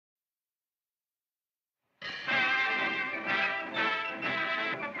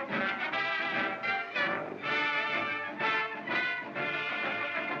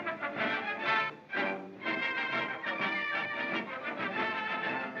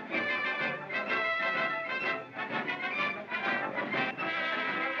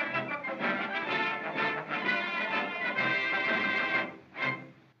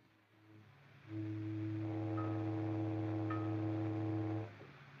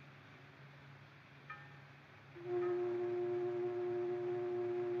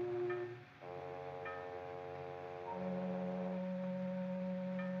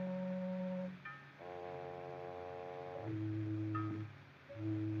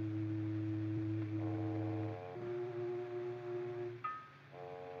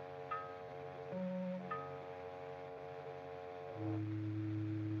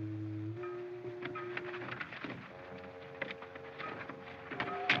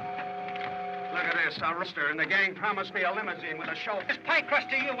Yes, a rooster, and the gang promised me a limousine with a chauffeur. This pie crust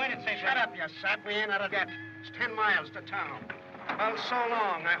to you, ain't it, Caesar? Shut up, you sap. We ain't out of yet. It's 10 miles to town. Well, so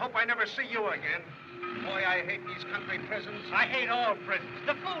long. I hope I never see you again. Boy, I hate these country prisons. I hate all prisons.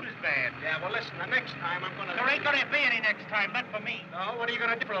 The food is bad. Yeah, well, listen, the next time I'm gonna... There ain't gonna be any next time, not for me. No? What are you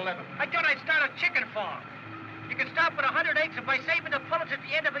gonna do for a living? I thought I'd start a chicken farm. You can start with 100 eggs, and by saving the pullets at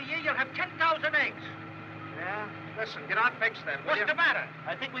the end of a year, you'll have 10,000 eggs. Yeah? Listen, get out and fix that, will What's you? the matter?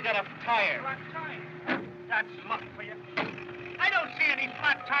 I think we got a tire. Flat tire? That's luck for you. I don't see any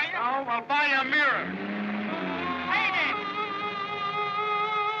flat tire. Oh, well, buy a mirror. Ain't it?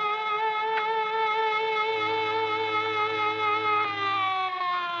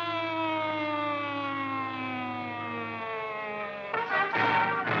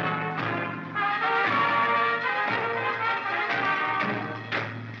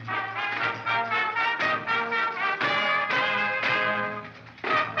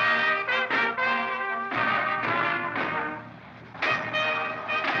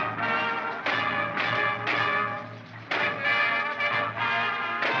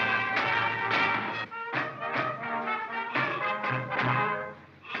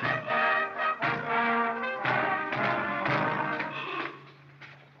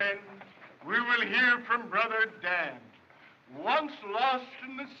 We will hear from Brother Dan, once lost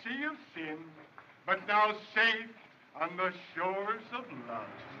in the sea of sin, but now safe on the shores of love.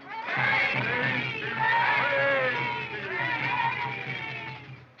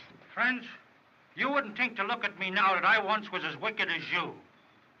 Friends, you wouldn't think to look at me now that I once was as wicked as you.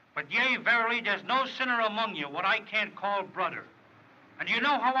 But yea, verily, there's no sinner among you what I can't call brother. And you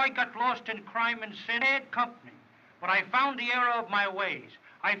know how I got lost in crime and sin? Bad company. But I found the error of my ways.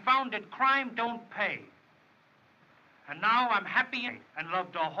 I found that crime don't pay. And now I'm happy and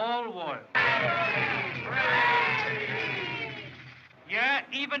love the whole world. Yeah,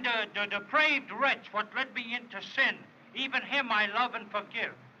 even the depraved wretch what led me into sin, even him I love and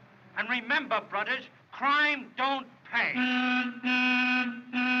forgive. And remember, brothers, crime don't pay.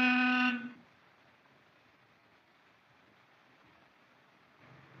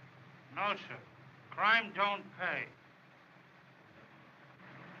 No, sir. Crime don't pay.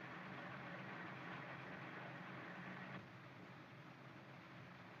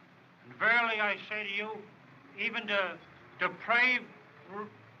 And verily I say to you, even the depraved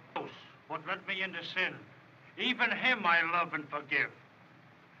what led me into sin, even him I love and forgive.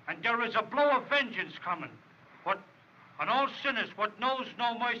 And there is a blow of vengeance coming, what on all sinners what knows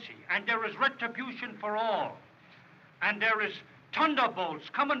no mercy, and there is retribution for all. And there is thunderbolts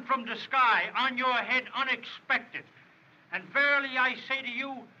coming from the sky on your head unexpected. And verily I say to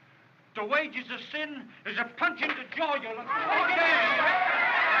you, the wages of sin is a punch in the jaw. You'll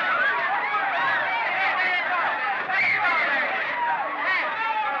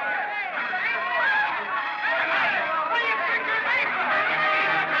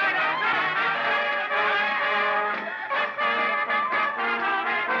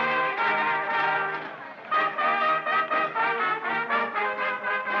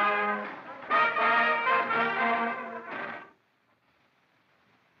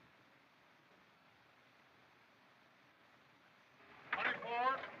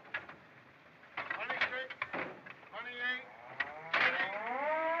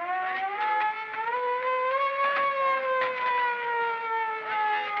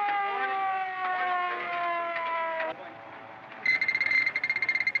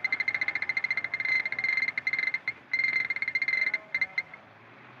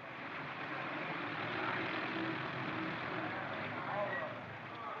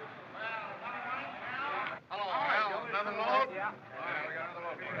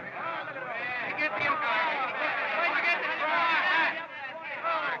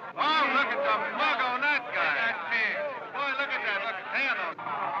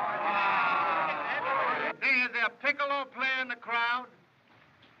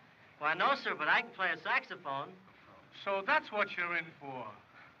Why, no, sir, but I can play a saxophone. So that's what you're in for.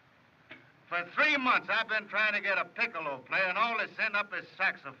 For 3 months, I've been trying to get a piccolo player, and all they send up is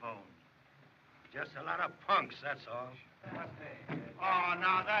saxophones. Just a lot of punks, that's all. Oh,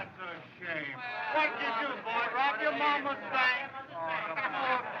 now that's a shame. What'd you do, boy? Rob your mama's bank?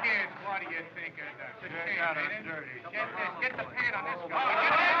 Oh, kids, what do you think of that? You got us dirty. Get the pin on this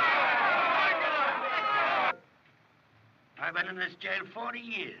guy. I've been in this jail 40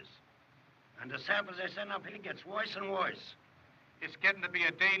 years. And the samples they send up here gets worse and worse. It's getting to be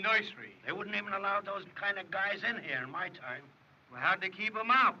a day nursery. They wouldn't even allow those kind of guys in here in my time. Well, how'd they keep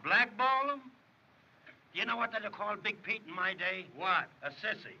them out? Blackball them? Do you know what they'd call Big Pete in my day? What? A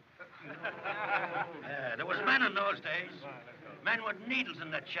sissy. Yeah, there was men in those days. Men with needles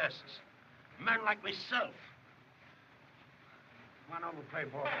in their chests. Men like myself. Come on over, play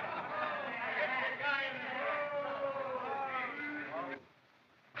ball.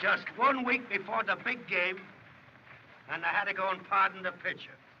 Just 1 week before the big game, and I had to go and pardon the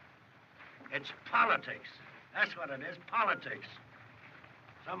pitcher. It's politics. That's what it is, politics.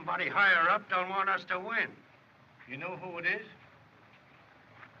 Somebody higher up don't want us to win. You know who it is?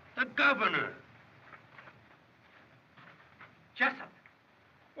 The governor. Jessup.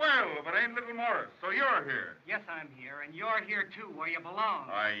 Well, if it ain't Little Morris, so you're here. Yes, I'm here, and you're here, too, where you belong.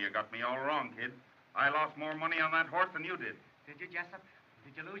 Why, you got me all wrong, kid. I lost more money on that horse than you did. Did you, Jessup?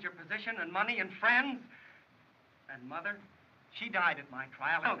 Did you lose your position and money and friends? And Mother? She died at my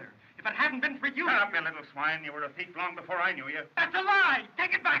trial. Mother, if it hadn't been for you... Shut up, you little swine. You were a thief long before I knew you. That's a lie!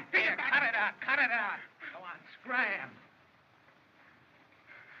 Take it back! Here, cut it out! Cut it out! Go on, scram.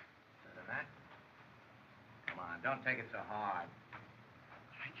 That? Come on, don't take it so hard.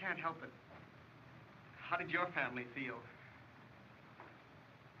 I can't help it. How did your family feel?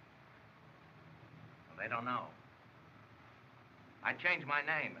 Well, they don't know. I changed my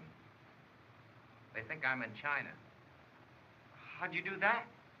name, and they think I'm in China. How'd you do that?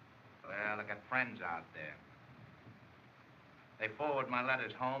 Well, I got friends out there. They forward my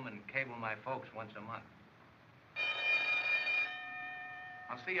letters home and cable my folks once a month.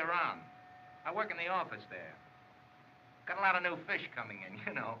 I'll see you around. I work in the office there. Got a lot of new fish coming in,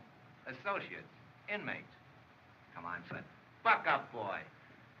 you know. Associates, inmates. Come on, son. Buck up, boy.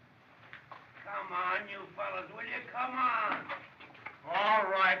 Come on, you fellas, will you? Come on. All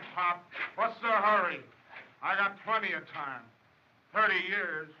right, Pop. What's the hurry? I got plenty of time. 30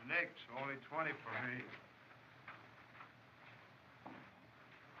 years. Nix, only 20 for me.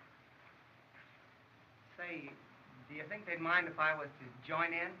 Say, do you think they'd mind if I was to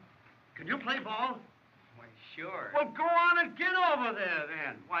join in? Can you play ball? Why, sure. Well, go on and get over there,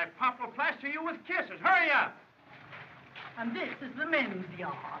 then. Why, Pop will plaster you with kisses. Hurry up. And this is the men's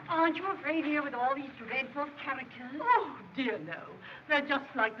yard. Aren't you afraid here with all these dreadful characters? Oh, dear no. They're just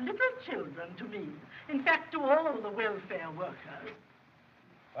like little children to me. In fact, to all the welfare workers.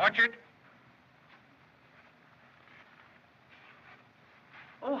 Orchard?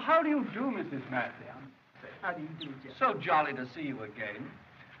 Oh, how do you do, Mrs. Massey? How do you do, Jeff? So jolly to see you again.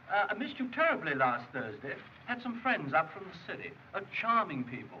 I missed you terribly last Thursday. Had some friends up from the city. Charming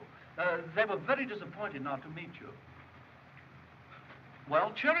people. They were very disappointed not to meet you.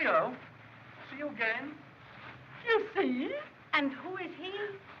 Well, cheerio. See you again. You see? And who is he?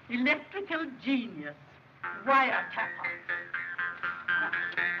 Electrical genius. Wiretapper.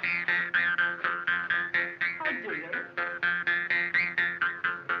 How do you?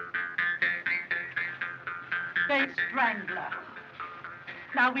 Face strangler.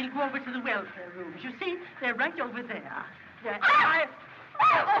 Now we'll go over to the welfare rooms. You see, they're right over there.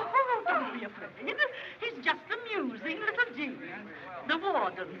 Oh, don't be afraid. He's just amusing little Jean, the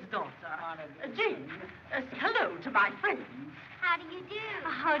warden's daughter. Jean, hello to my friends. How do you do?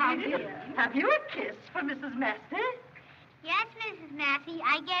 How do you do? Have you a kiss for Mrs. Massey? Yes, Mrs. Massey,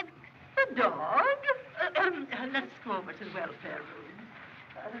 I gave... The dog? Let's go over to the welfare room.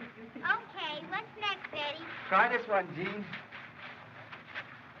 Okay, what's next, Betty? Try this one, Jean.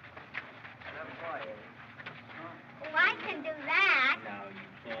 Oh, I can do that.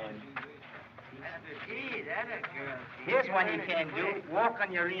 Gee, that a girl. Here's one you can do. Walk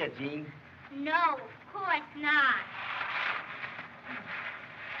on your ear, Jean. No, of course not.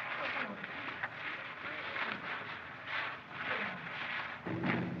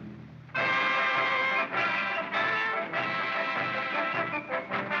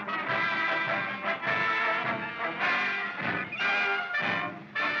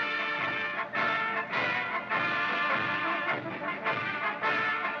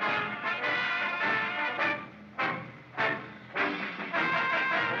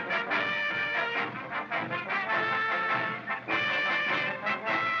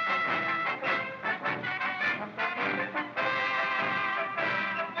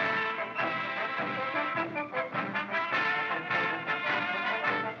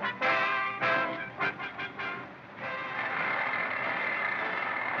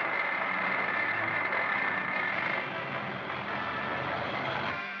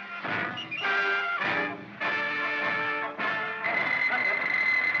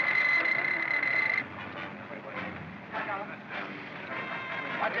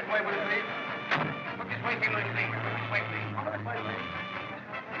 Watch this way, will you, please? Look this way, King, please. This way, please. This way, please.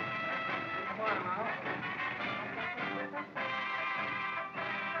 Come on, now.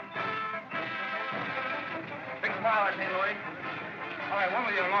 Big smile, I see, Louis. All right, one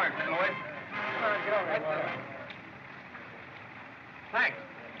with your lawyer, Louis. All right, get over here. Thanks.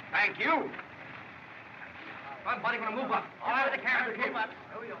 Thank you. Come on, buddy, we're gonna move up. All right, the camera. move up.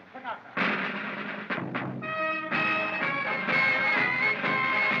 Here we go. Look out.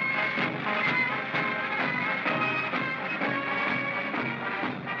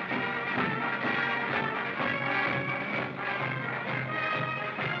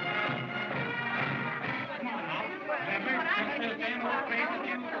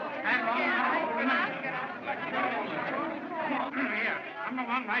 Here, number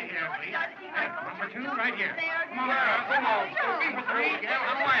one right here, please. Number two right here. Come on, Hello. Number three. Yeah,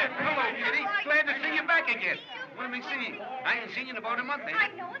 I'm Wyatt. Hello, Kitty. Glad to see you back again. Let me see. I ain't seen you in about a month, ain't I?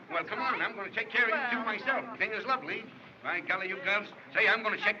 Well, come on. I'm going to take care of you two myself. Thing is lovely. By golly, you girls. Say, I'm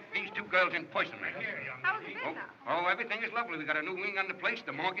going to check these two girls in person. How's it been now? Oh, everything is lovely. We got a new wing on the place.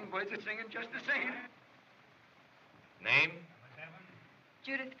 The mockingbirds are singing just the same. Name?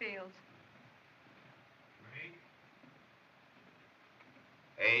 Judith Fields.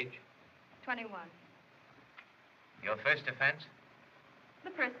 Age? 21. Your first offense? The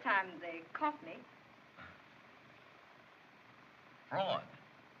first time they caught me, Fraud.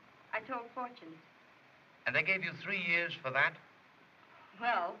 I told fortunes. And they gave you 3 years for that?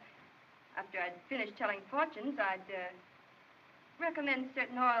 Well, after I'd finished telling fortunes, I'd recommend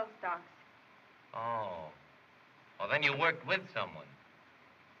certain oil stocks. Oh. Well, then you worked with someone.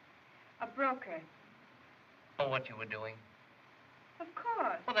 A broker. Know what you were doing? Of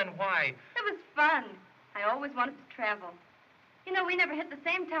course. Well, then why? It was fun. I always wanted to travel. You know, we never hit the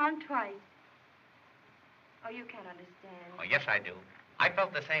same town twice. Oh, you can't understand. Oh, yes, I do. I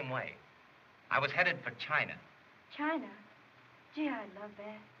felt the same way. I was headed for China. China? Gee, I love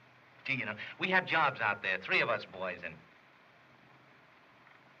that. Gee, you know, we had jobs out there, 3 of us boys, and...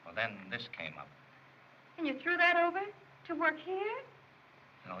 Well, then this came up. And you threw that over to work here?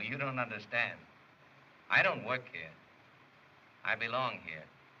 No, you don't understand. I don't work here. I belong here.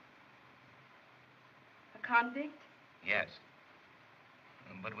 A convict? Yes.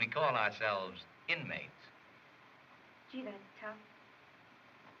 But we call ourselves inmates. Gee, that's tough.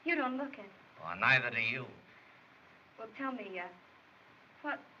 You don't look it. Well, neither do you. Well, tell me,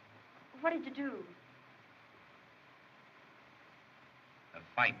 what did you do? The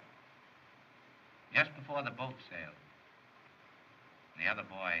fight. Just before the boat sailed. The other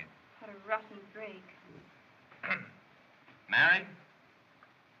boy... What a rotten break. Married?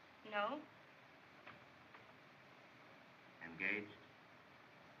 No? Engaged?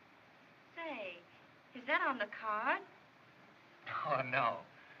 Say, is that on the card? Oh, no.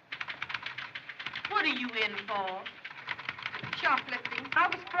 What are you in for? Shoplifting. I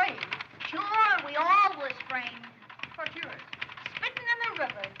was framed. Sure, we all was framed. What's yours? Spitting in the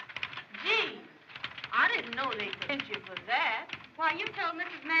river. Gee, I didn't know they could hit you for that. Why, you told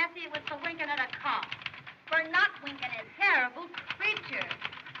Mrs. Massey it was for winking at a cop. For not winking at terrible creature.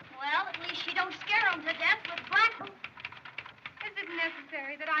 Well, at least she don't scare 'em to death with black... Is it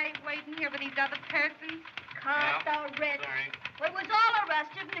necessary that I wait in here with these other persons? Cut the red. Sorry. We was all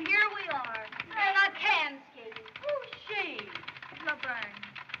arrested, and here we are. And I can skate. Oh, shame. Laverne.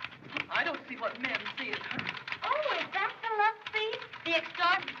 I don't see what men see as her. Oh, is that the love thief? The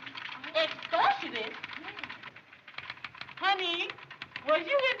Extortionist? Honey, was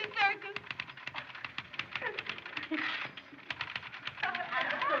you in the circus? I'm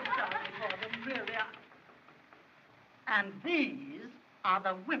so sorry for them, really. And these are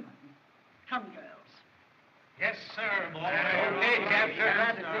the women. Come, girls. Yes, sir, boy. Okay, Captain.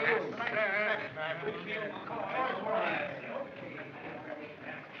 Glad to see you.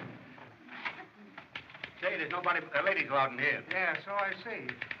 Say, there's nobody, ladies allowed in here. Yeah, so I see.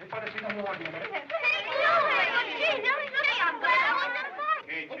 We better see the warden a minute. I'm glad I wasn't a part.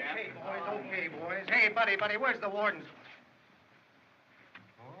 Okay, boys. Hey, buddy, where's the wardens?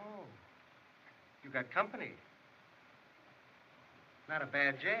 Oh, you got company. Not a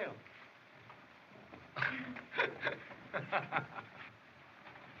bad jail.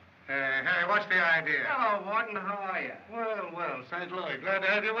 Hey, what's the idea? Hello, Warden. How are you? Well, St. Louis. Glad to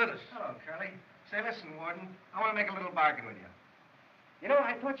have you with us. Hello, Curly. Say, listen, Warden. I want to make a little bargain with you. You know,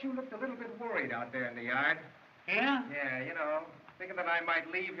 I thought you looked a little bit worried out there in the yard. Yeah? Yeah, you know, thinking that I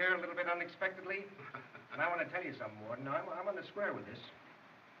might leave here a little bit unexpectedly. And I want to tell you something, Warden. I'm on the square with this.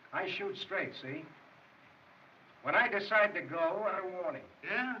 I shoot straight, see? When I decide to go, I warn him.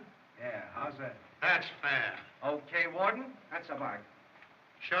 Yeah? Yeah, how's that? That's fair. Okay, Warden, that's a bargain.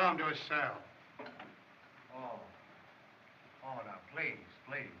 Show him to his cell. Oh, now, please,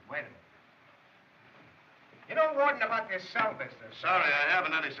 wait a minute. You know, Warden, about this cell business. Sorry, I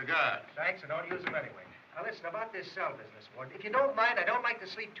haven't any cigars. Thanks, I don't use them anyway. Now, listen, about this cell business, Warden. If you don't mind, I don't like to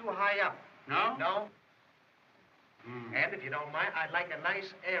sleep too high up. No? No? And if you don't mind, I'd like a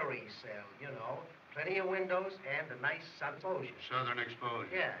nice airy cell, you know. Plenty of windows and a nice sun exposure. Southern exposure.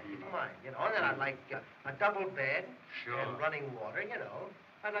 Yeah, if you don't mind, you know. And then I'd like a double bed. Sure. And running water, you know.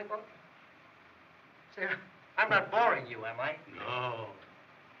 I'd like, well... See, I'm not boring you, am I? No.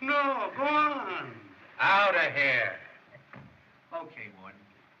 No, go on. Out of here. Okay, Warden.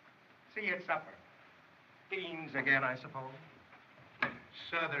 See you at supper. Beans again, I suppose.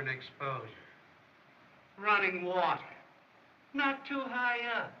 Southern exposure. Running water. Not too high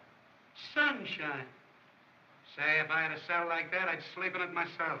up. Sunshine. Say, if I had a cell like that, I'd sleep in it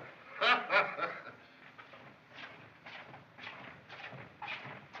myself.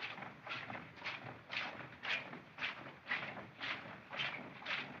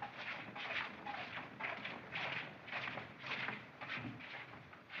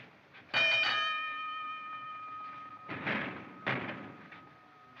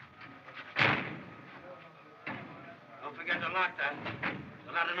 Don't forget to lock that. There's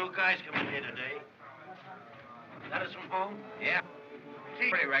a lot of new guys coming here today. Letters from home? Yeah.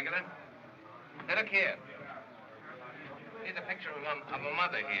 Pretty regular. Now, look here. Here's a picture of a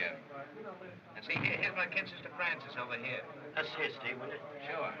mother here. And see, here's my kid sister Frances over here. That's it, Steve, will it?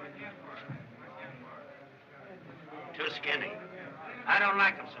 Sure. Too skinny. I don't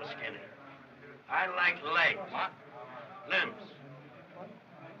like them so skinny. I like legs. What? Limbs.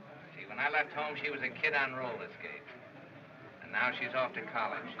 See, when I left home, she was a kid on roller skates. And now she's off to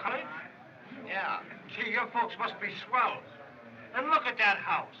college. College? Yeah. Gee, your folks must be swells. And look at that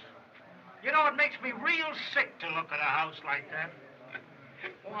house. You know, it makes me real sick to look at a house like that.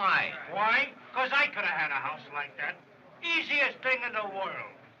 Why? Why? Because I could have had a house like that. Easiest thing in the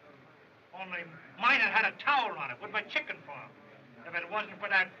world. Only mine had a towel on it with my chicken farm. If it wasn't for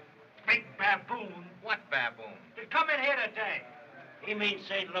that big baboon. What baboon? To come in here today. He means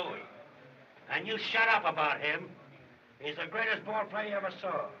St. Louis. And you shut up about him. He's the greatest ball player you ever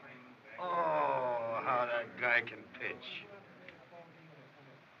saw. Oh, how that guy can pitch.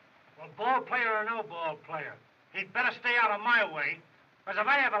 Well, ball player or no ball player, he'd better stay out of my way. Because if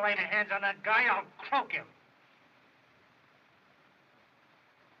I ever lay my hands on that guy, I'll croak him.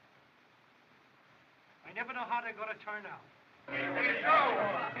 I never know how they're going to turn out.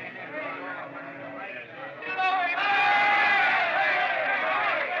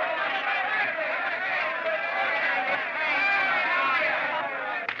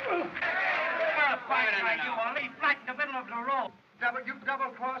 You will leave flat in the middle of the road. You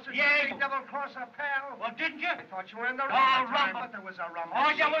double-crosser? Yeah. You double-crosser, pal? Well, didn't you? I thought you were in the Oh, rumble. rumble. But there was a rumble. Oh,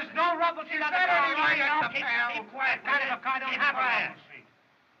 there was no rumble. You said anyway, Keep quiet. Don't have a rumble seat.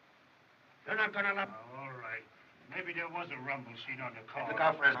 You're not gonna let... All right. Maybe there was a rumble seat on the car. Look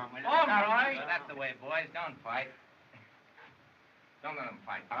out for his... All right. So that's the way, boys. Don't fight. Don't let them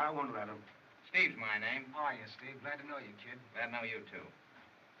fight. I won't let him. Steve's my name. How are you, Steve? Glad to know you, kid. Glad to know you, too.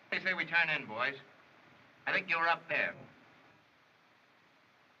 They say we turn in, boys. I think you're up there.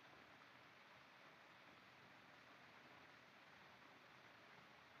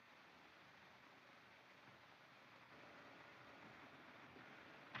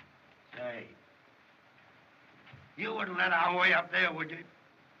 Say, you wouldn't let our way up there, would you?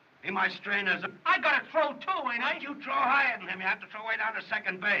 He might strain us. I got to throw, too, ain't I? But you throw higher than him. You have to throw way down to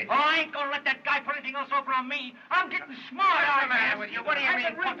second base. Oh, I ain't gonna let that guy put anything else over on me. I'm getting smart, What's the I matter am. with you? What do you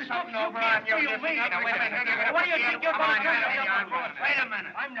mean, put something over on you? Feel me. Now, wait a minute. What do you think you're going to do? Wait a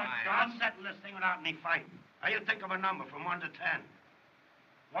minute. I'm not I'm done. settling this thing without any fighting. Now, you think of a number from 1 to 10.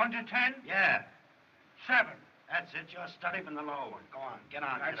 1 to 10? Yeah. 7. That's it. You're studying from the lower one. Go on. Get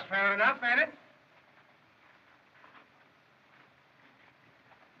on. That's get up. fair enough, ain't it?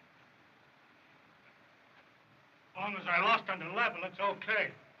 As long as I lost on the level, it's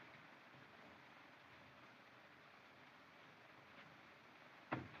okay.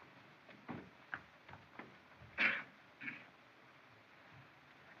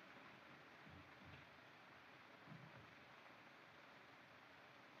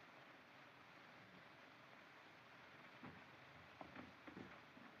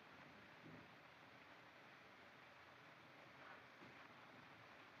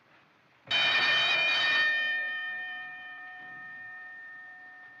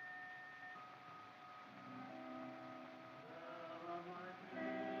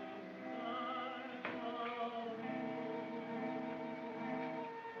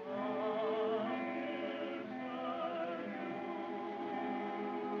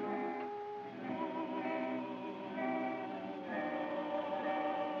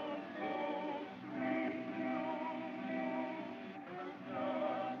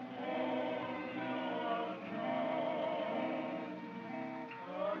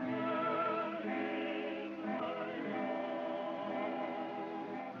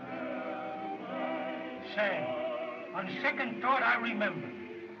 Sam, on second thought, I remember.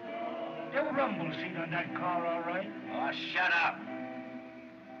 There were rumble seat on that car, all right. Oh, shut up.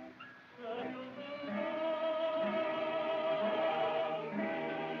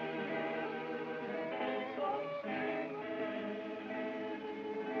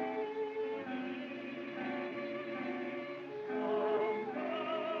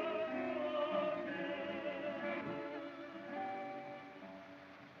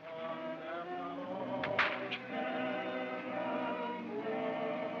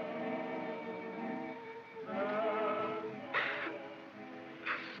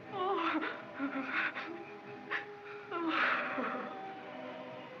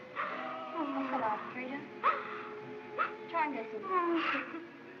 Try and get some.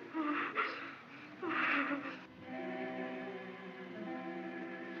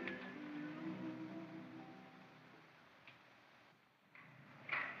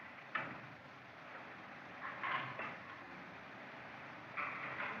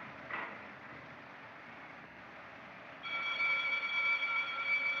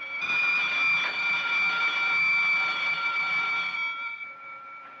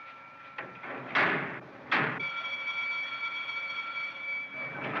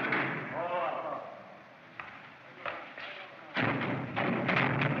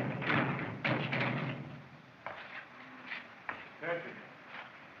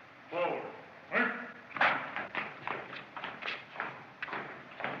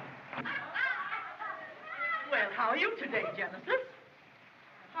 Well, how are you today, Genesis?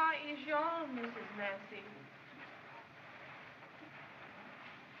 How is y'all, Mrs. Massey?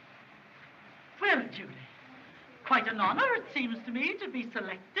 Well, Judy, quite an honor, it seems to me, to be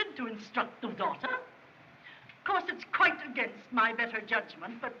selected to instruct the daughter. Of course, it's quite against my better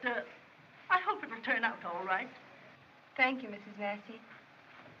judgment, but I hope it'll turn out all right. Thank you, Mrs. Massey.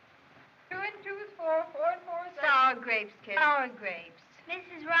 2 and 2 is 4, 4 and 4 is 8. Sour grapes, kid. Sour grapes.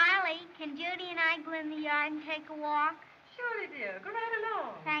 Mrs. Riley, can Judy and I go in the yard and take a walk? Surely, dear. Go right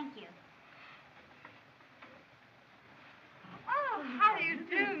along. Thank you. Oh, how do you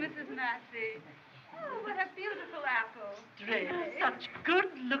do, Mrs. Massey? Oh, what a beautiful apple. Such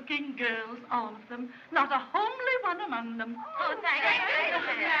good-looking girls, all of them. Not a homely one among them. Oh, thank you,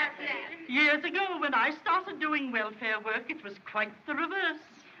 Mrs. Massey. Years ago, when I started doing welfare work, it was quite the reverse.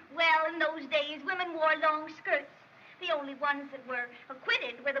 Well, in those days, women wore long skirts. The only ones that were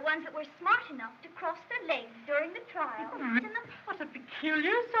acquitted were the ones that were smart enough to cross their legs during the trial. What a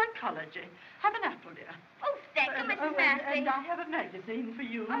peculiar psychology. Have an apple, dear. Oh, thank you, Mrs. Massey. And I have a magazine for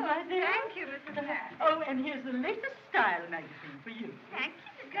you, Oh, my dear. thank you, Mrs. Massey. Oh, and here's the latest style magazine for you. Thank you,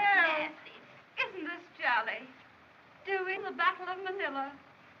 Mrs. Girls, Massey. isn't this jolly? Doing the Battle of Manila.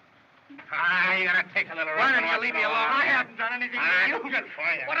 Ah, you gotta take a little Why rest. don't you leave me alone? I haven't done anything to you. Good for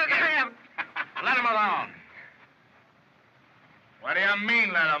you. What did I have? Let him alone. What do you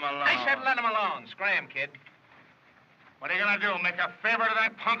mean, let him alone? I said let him alone. Scram, kid. What are you gonna do, make a favor to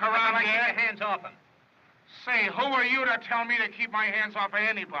that punk around Keep here? your hands off him. Say, who are you to tell me to keep my hands off of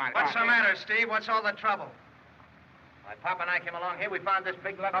anybody? What's the matter, Steve? What's all the trouble? My pop and I came along here. We found this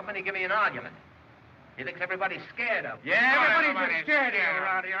big lug up and he gave me an argument. He thinks everybody's scared of him. Yeah, Everybody's scared of you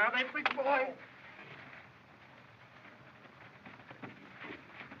around here, are they, big boy?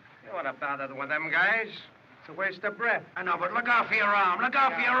 You want to bother with them guys? It's a waste of breath. I know, but look out for your arm. Look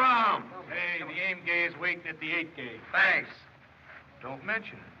out for your arm. Hey, the aim gauge waiting at the 8 gauge. Thanks. Don't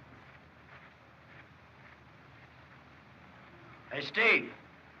mention it. Hey, Steve.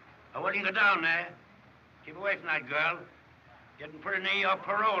 I wouldn't go down there. Keep away from that girl. Getting pretty near your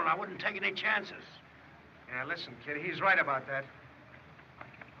parole, and I wouldn't take any chances. Yeah, listen, kid, he's right about that.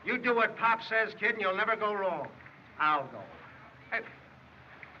 You do what Pop says, kid, and you'll never go wrong. I'll go. Hey,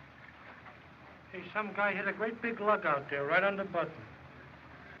 some guy hit a great big lug out there, right on the button.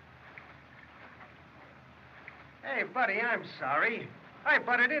 Hey, buddy, I'm sorry. I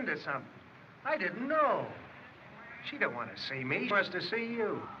butted into something. I didn't know. She don't want to see me. She wants to see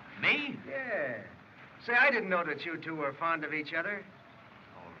you. Me? Yeah. Say, I didn't know that you two were fond of each other.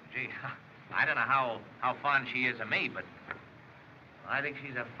 Oh, gee, I don't know how fond she is of me, but I think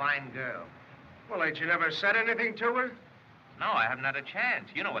she's a fine girl. Well, ain't you never said anything to her? No, I haven't had a chance.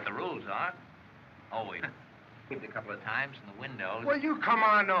 You know what the rules are. Oh, we peeped a couple of times in the windows. Well, you come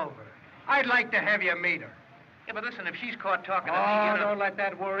on over. I'd like to have you meet her. Yeah, but listen, if she's caught talking to me, Oh, you know... don't let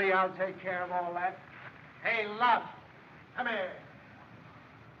that worry. I'll take care of all that. Hey, Love, come here.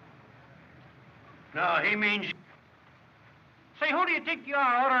 No, he means... Say, who do you think you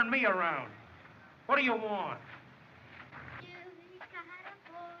are ordering me around? What do you want? Judy's got a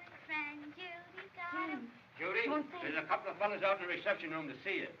boyfriend. Judy's got a... Judy, there's a couple of fellas out in the reception room to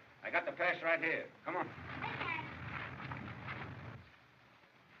see you. I got the pass right here. Come on.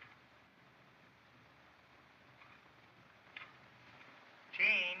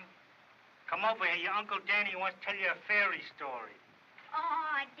 Jean, come over here. Your Uncle Danny wants to tell you a fairy story.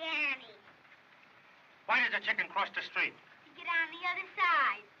 Oh, Danny. Why does the chicken cross the street? To get on the other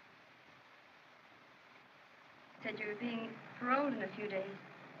side. Said you were being paroled in a few days.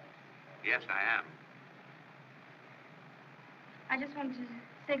 Yes, I am. I just wanted to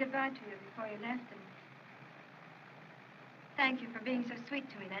say goodbye to you before you left, and thank you for being so sweet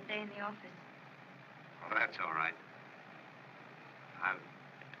to me that day in the office. Well, that's all right. I've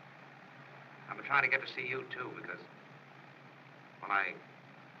been trying to get to see you, too, because, well, I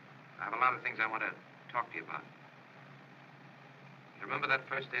have a lot of things I want to talk to you about. You remember that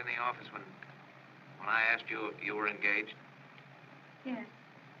first day in the office when I asked you if you were engaged? Yes.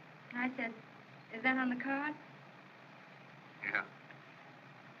 And I said, is that on the card? Yeah.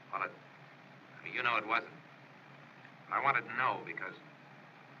 Well, I mean, you know it wasn't. But I wanted to know because,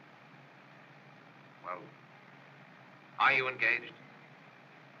 well, are you engaged?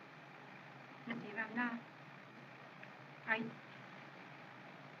 No, Steve, I'm not. Are you?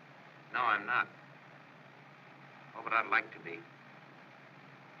 No, I'm not. Oh, but I'd like to be.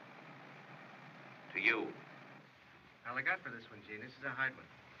 To you. Now, look out for this one, Gene. This is a hard one.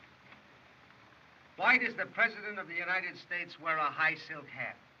 Why does the President of the United States wear a high silk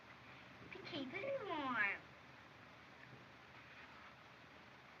hat? To keep it warm.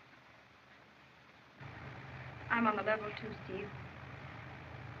 I'm on the level, too, Steve.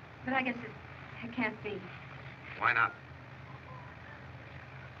 But I guess it can't be. Why not?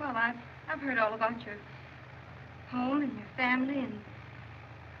 Well, I've heard all about your home and your family, and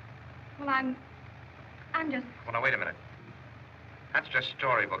well, I'm just. Well, now, wait a minute. That's just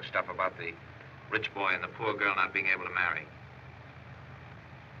storybook stuff about the rich boy and the poor girl not being able to marry.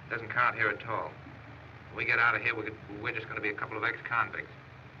 It doesn't count here at all. When we get out of here, we're just going to be a couple of ex-convicts.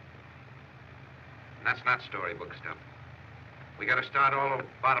 And that's not storybook stuff. We got to start all at the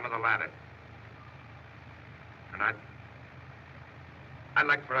bottom of the ladder. And I'd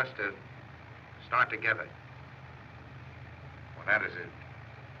like for us to start together. Well, that is it.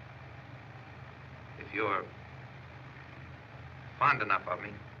 If you're fond enough of me.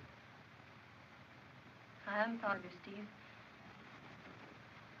 I am fond of you, Steve.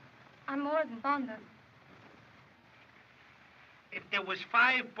 I'm more than fond of. If there was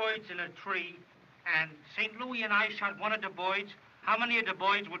 5 birds in a tree, and St. Louis and I shot one of the birds, how many of the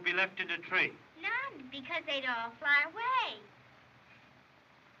birds would be left in the tree? None, because they'd all fly away.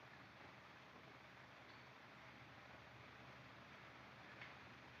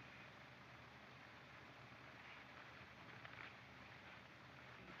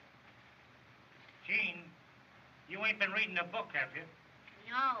 Jean, you ain't been reading a book, have you?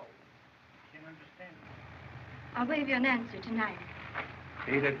 No. Can't understand. I'll wave you an answer tonight.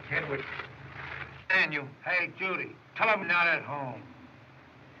 Beat it, kid. And you. Hey, Judy, tell him not at home.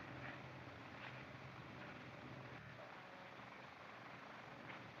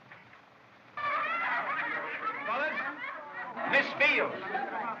 Fellas, Miss Fields.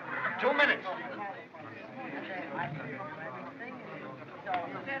 2 minutes.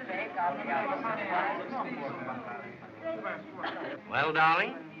 Well,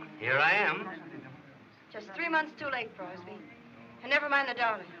 darling, here I am. Just 3 months too late, Crosby. And never mind the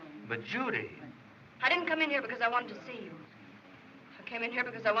darling. But, Judy... I didn't come in here because I wanted to see you. I came in here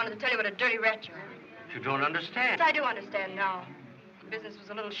because I wanted to tell you what a dirty rat you are. You don't understand. Yes, I do understand now. The business was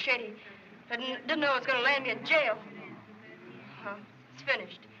a little shady. I didn't know it was going to land me in jail. Well, it's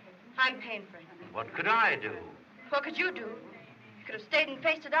finished. I'm paying for it. What could I do? What could you do? You could have stayed and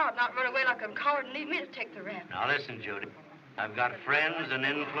faced it out, not run away like a coward and leave me to take the rap. Now, listen, Judy. I've got friends and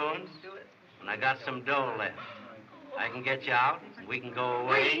influence, and I got some dough left. I can get you out, and we can go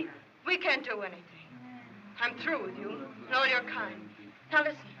away. We can't do anything. I'm through with you and all your kind. Now,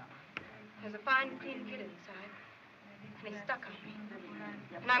 listen. There's a fine, clean kid inside, and he's stuck on me.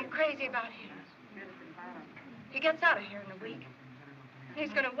 And I'm crazy about him. He gets out of here in a week. And he's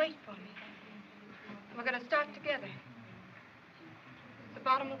going to wait for me. And we're going to start together. At the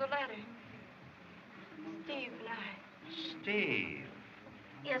bottom of the ladder. Steve and I. Steve?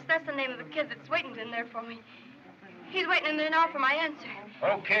 Yes, that's the name of the kid that's waiting in there for me. He's waiting in there now for my answer.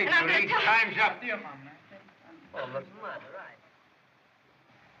 Okay, And I'm Judy, gonna tell- time's up. Oh, look, Mother, right.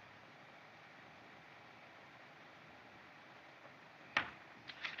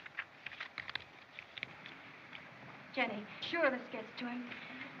 Jenny, sure this gets to him.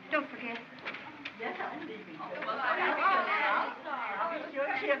 Don't forget. Yes, I'm leaving.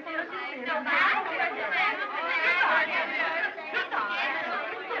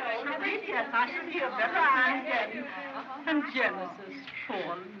 yes, I shall hear Bella again. And Genesis,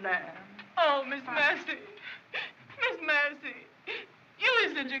 poor lamb. Oh, Miss Massey. Miss Massey, you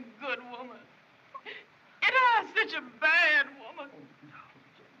is such a good woman. And I'm such a bad woman.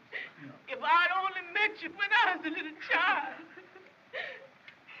 If I'd only met you when I was a little child,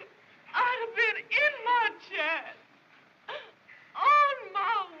 I'd have been in my chair, on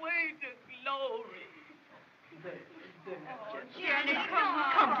my way to glory. Jenny, come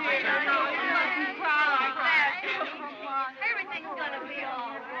on, dear. You mustn't cry like that. Come on. Everything's gonna be all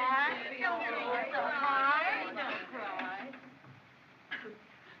right. Don't be so hard. Don't cry.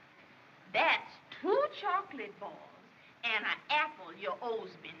 That's 2 chocolate balls and an apple you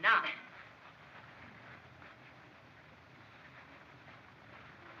owes me now.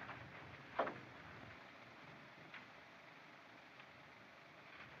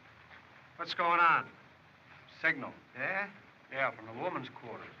 What's going on? Signal. Yeah? Yeah, from the woman's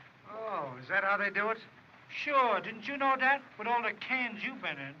quarters. Oh, is that how they do it? Sure, didn't you know that? With all the cans you've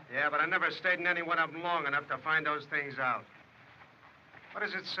been in. Yeah, but I never stayed in any one of them long enough to find those things out. What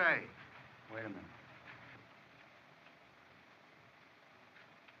does it say? Wait a minute.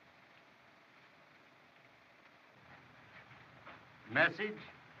 Message.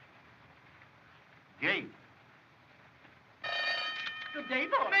 Gate. Good day,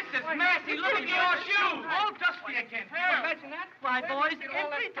 boys. Mrs. Massey, look at your shoes. All dusty again. Can you imagine that? Why, boys,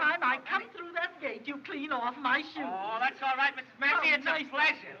 every time I come through that gate, you clean off my shoes. Oh, that's all right, Mrs. Massey. It's nice a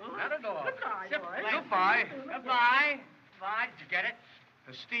pleasure. Not at all. Goodbye, boys. Goodbye. Goodbye. Goodbye. Did you get it?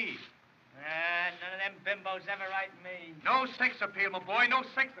 To Steve. None of them bimbos ever write me. No sex appeal, my boy. No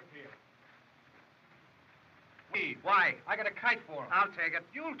sex appeal. Steve. Why? I got a kite for him. I'll take it.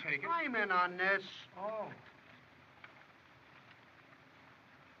 You'll take it. I'm in on this. Oh.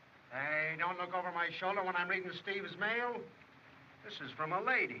 Hey, don't look over my shoulder when I'm reading Steve's mail. This is from a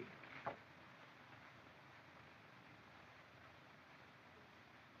lady.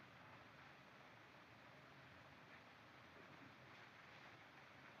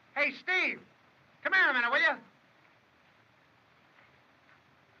 Hey, Steve, come here a minute, will you?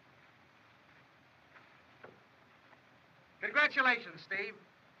 Congratulations, Steve.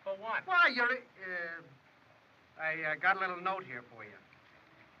 For what? Why, I got a little note here for you.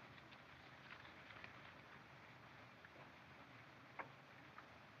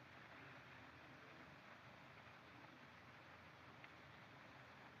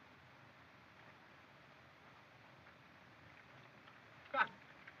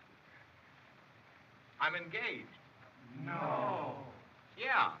 I'm engaged. No.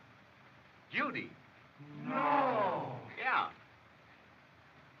 Yeah. Judy. No. Yeah.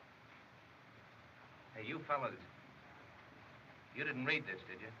 Hey, you fellas, you didn't read this,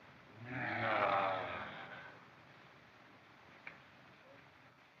 did you? No.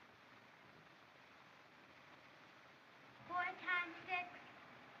 4 times 6,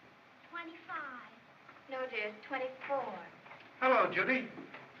 25. No, dear, 24. Hello, Judy.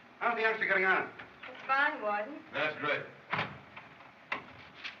 How's the youngster getting on? It's fine, Warden. That's great.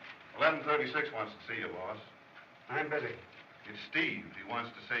 1136 wants to see you, boss. I'm busy. It's Steve. He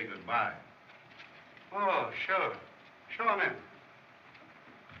wants to say goodbye. Oh, sure. Show him in.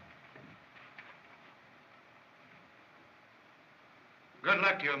 Good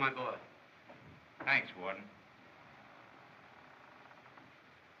luck to you, my boy. Thanks, Warden.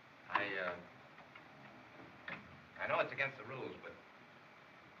 I know it's against the rules, but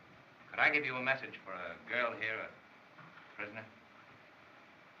could I give you a message for a girl here, a prisoner?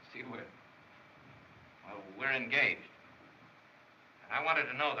 See, we're engaged. And I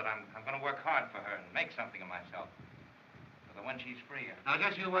wanted to know that I'm going to work hard for her and make something of myself. So that when she's free... Now,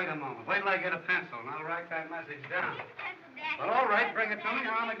 just you wait a moment. Wait till I get a pencil, and I'll write that message down. Get the pencil, Daddy. Well, all right, bring it to me.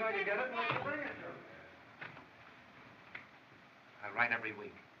 How am I going to get it? Well, bring it to me. I write every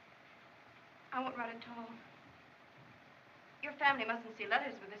week. I won't write at all. Your family mustn't see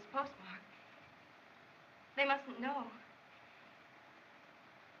letters with this postmark. They mustn't know.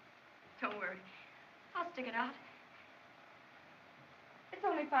 Don't worry. I'll stick it out. It's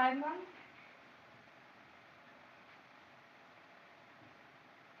only 5 months.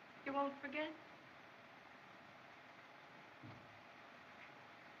 You won't forget?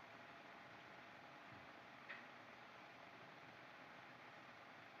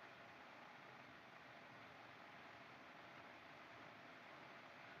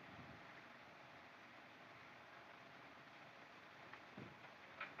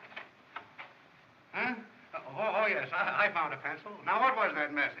 Huh? Oh, yes, I found a pencil. Now, what was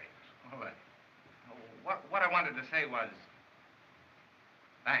that message? What I wanted to say was...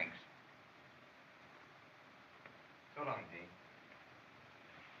 Thanks. So long, Dean.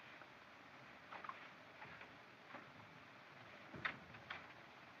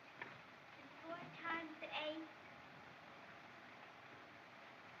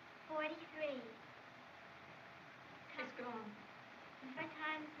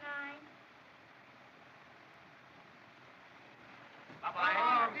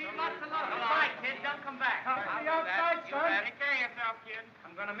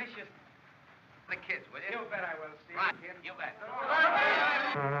 gonna miss you. The kids, will you? You bet I will, Steve. Right, Kid. you bet.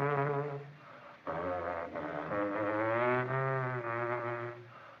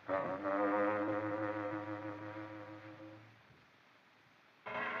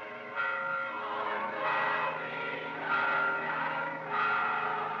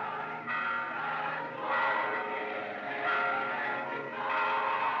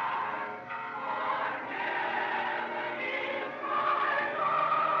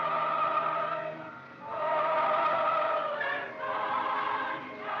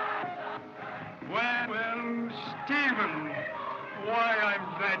 Well, Stephen, why, I'm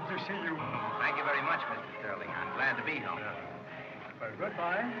glad to see you. Thank you very much, Mr. Sterling. I'm glad to be home. Well,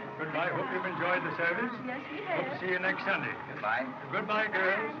 goodbye. Goodbye. Hope you've enjoyed the service. Yes, we Hope to have. see you next Sunday. Goodbye. Goodbye,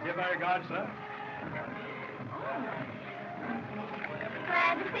 girls. Give our regards, love.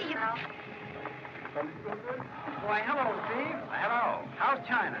 Glad to see you. Why, hello, Steve. Hello. How's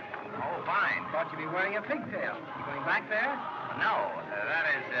China? Oh, fine. Thought you'd be wearing a pigtail. You going back there? No, that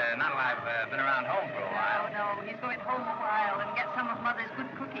is not till I've been around home for a while. No, he's going home a while and get some of Mother's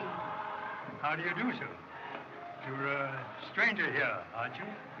good cooking. How do you do, sir? You're a stranger here, aren't you?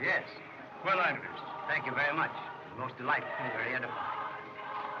 Yes. Well, I'm Luce. Thank you very much. Most delightful. Very edifying.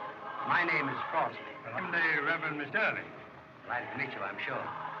 My name is Frosty. Well, I'm the Reverend Miss Sterling. Glad to meet you, I'm sure.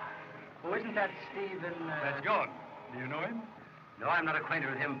 Oh, isn't that Stephen? That's Jordan. Do you know him? No, I'm not acquainted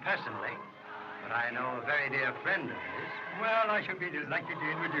with him personally, but I know a very dear friend of his. Well, I should be delighted to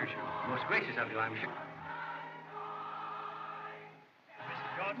introduce you. Most gracious of you, I'm sure. Mrs.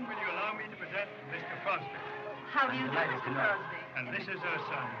 Jordan, will you allow me to present Mr. Frosty? How do you do, delighted Mr. to know. Crosby? And this is her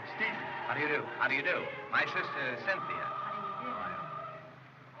son, Stephen. How do you do? How do you do? My sister, Cynthia.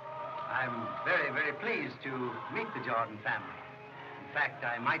 I'm very, very pleased to meet the Jordan family. In fact,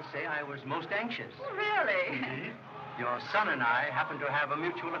 I might say I was most anxious. Really? Indeed? Your son and I happen to have a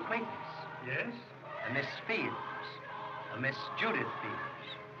mutual acquaintance. Yes? A Miss Fields. A Miss Judith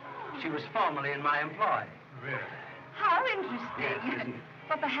Fields. She was formerly in my employ. Really? How interesting. Yes, isn't it?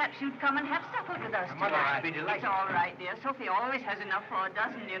 Well, perhaps you'd come and have supper with us Mother, tonight. I'd be delighted. It's all right, dear. Sophie always has enough for a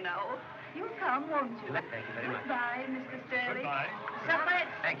dozen, you know. You'll come, won't you? Thank you very much. Goodbye, Mr. Sterling. Goodbye. Supper.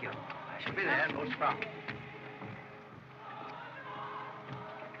 Thank you. I shall be there most promptly.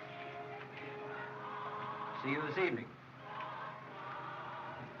 See you this evening.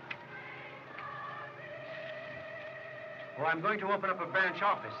 Oh, I'm going to open up a branch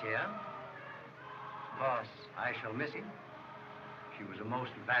office here. Of course, I shall miss him. She was a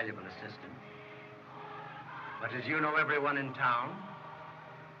most valuable assistant. But as you know everyone in town,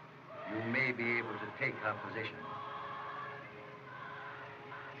 you may be able to take her position.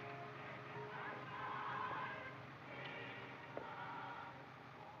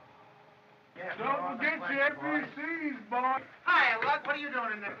 Don't forget your FBCs, boy. Hi, Luck. What are you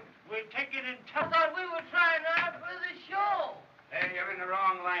doing in there? We're taking in I thought we were trying out for the show. Hey, you're in the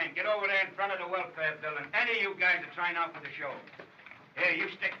wrong line. Get over there in front of the welfare building. Any of you guys are trying out for the show. Here, you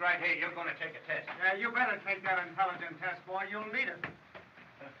stick right here. You're going to take a test. Yeah, you better take that intelligence test, boy. You'll need it.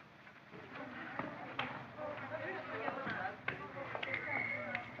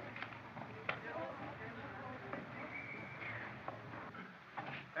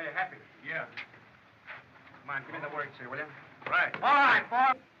 Hey, Happy. Yeah. Come on, give me the words here, will you? Right. All right,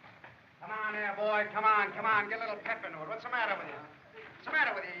 boy. Come on there, boy. Come on, come on. Get a little pep into it. What's the matter with you? What's the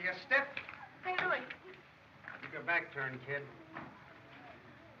matter with you? You stiff? Hey, Louis. Keep your back turned, kid.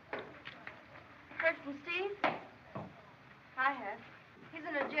 Heard from Steve? I have. He's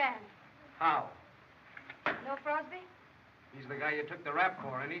in a jam. How? No Crosby? He's the guy you took the rap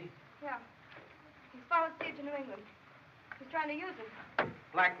for, ain't he? Yeah. He's followed Steve to New England. He's trying to use him.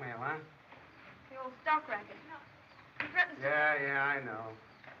 Blackmail, huh? The old stock racket. He threatens to... Yeah, I know.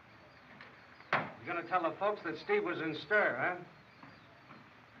 You're gonna tell the folks that Steve was in stir, huh?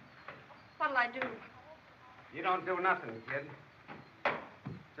 What'll I do? You don't do nothing, kid.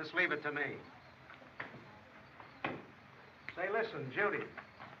 Just leave it to me. Say, listen, Judy.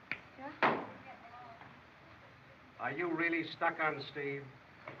 Yeah? Are you really stuck on Steve?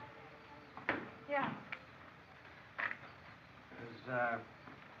 Yeah. There's,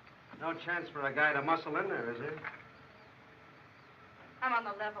 no chance for a guy to muscle in there, is there? I'm on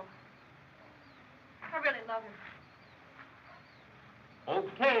the level. I really love him.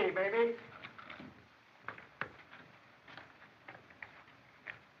 Okay, baby.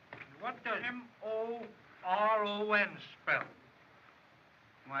 What does M-O-R-O-N spell?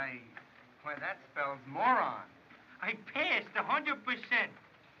 Why, that spells moron. I passed 100%.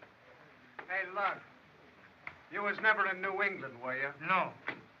 Hey, look. You was never in New England, were you? No.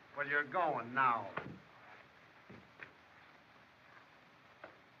 Well, you're going now.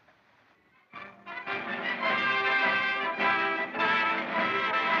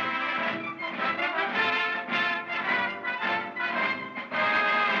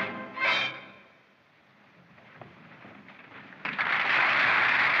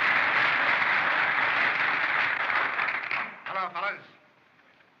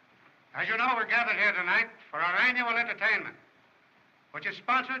 As you know, we're gathered here tonight for our annual entertainment, which is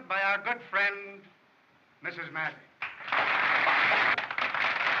sponsored by our good friend, Mrs. Massey.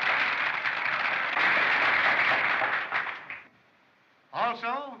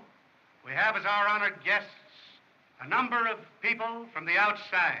 Also, we have as our honored guests a number of people from the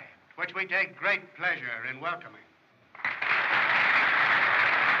outside, which we take great pleasure in welcoming.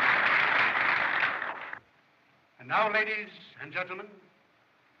 And now, ladies and gentlemen,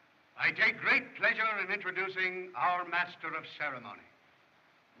 I take great pleasure in introducing our Master of Ceremony.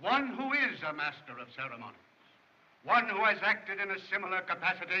 One who is a Master of Ceremonies. One who has acted in a similar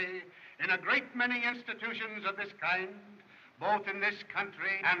capacity in a great many institutions of this kind, both in this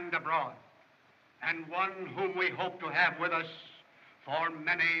country and abroad. And one whom we hope to have with us for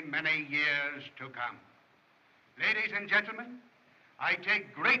many, many years to come. Ladies and gentlemen, I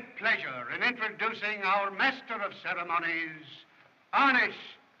take great pleasure in introducing our Master of Ceremonies, Honest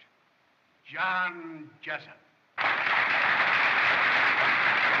John Jessup.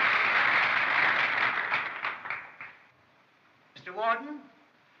 Mr. Warden,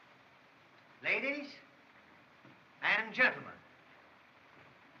 ladies and gentlemen,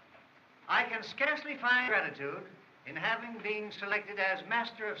 I can scarcely find gratitude in having been selected as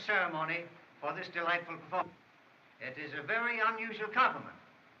Master of Ceremony for this delightful performance. It is a very unusual compliment.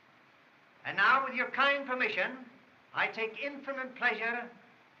 And now, with your kind permission, I take infinite pleasure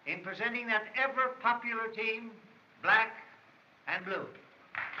in presenting that ever-popular team, Black and Blue.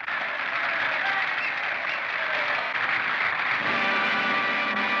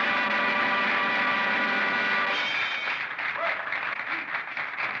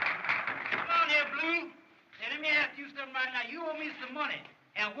 Come on here, Blue. Now, let me ask you something right now. You owe me some money.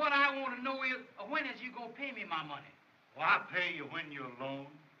 And what I want to know is, when is you going to pay me my money? Well, I'll pay you when you're alone.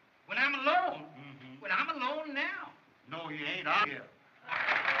 When I'm alone? Mm-hmm. Well, I'm alone now. No, you ain't. I'm here.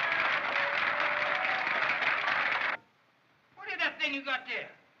 What is that thing you got there?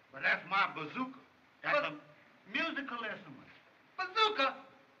 Well, that's my bazooka. That's a musical instrument. Bazooka?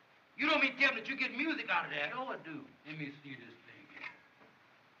 You don't mean tell me that you get music out of that? Oh, I do. Let me see this thing here.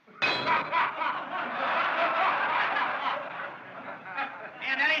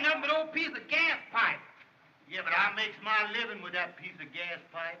 Man, that ain't nothing but an old piece of gas pipe. Yeah, but I makes my living with that piece of gas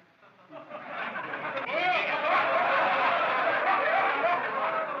pipe.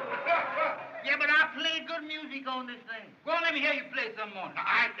 Yeah, but I play good music on this thing. Go on, let me hear you play some more.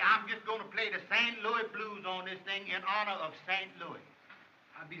 I'm just going to play the St. Louis blues on this thing in honor of St. Louis.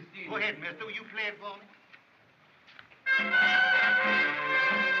 I'll be seeing Go ahead, mister. Will you play it for me?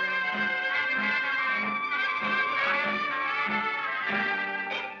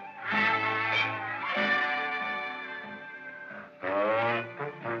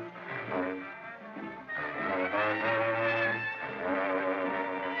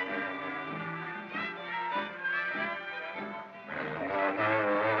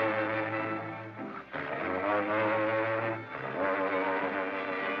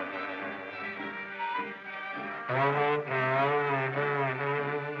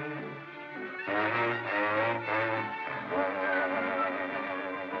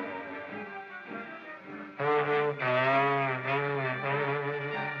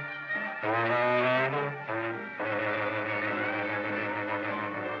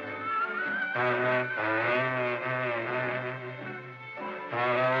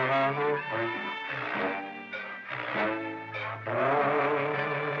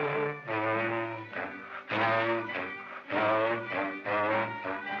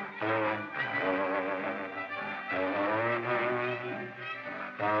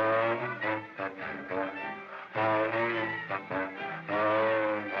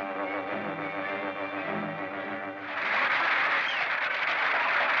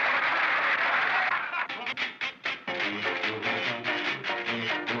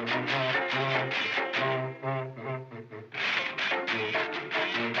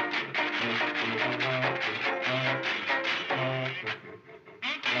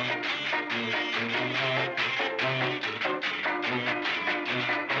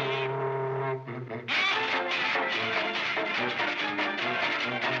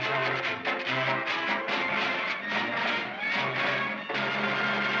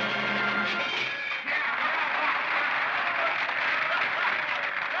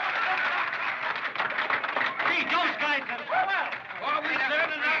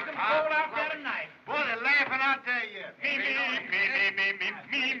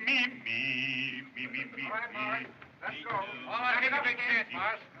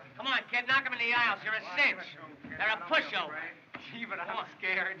 Come on, kid, knock him in the aisles. You're a cinch. They're a pushover. Gee, but I'm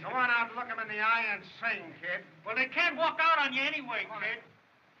scared. Go on out, look him in the eye and sing, kid. Well, they can't walk out on you anyway, kid.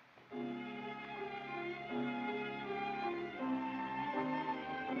 M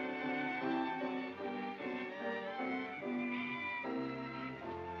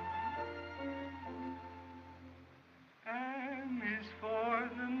is for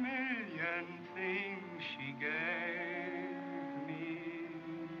the million things she gave me.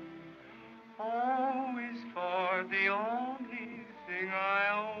 O is for the only thing I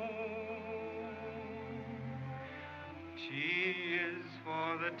own. T is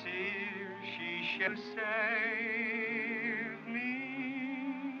for the tears she shed to save me.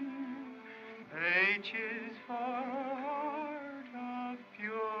 H is for a heart of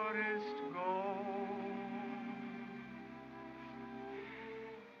purest gold.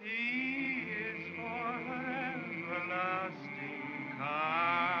 E is for her everlasting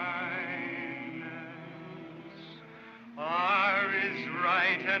kindness. R is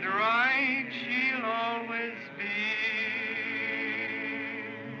right, and right she'll always be.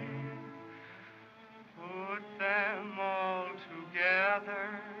 Put them all together,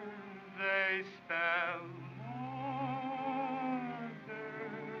 they spell mother.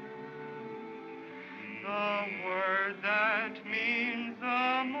 The word that means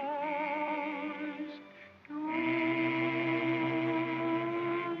the most to me.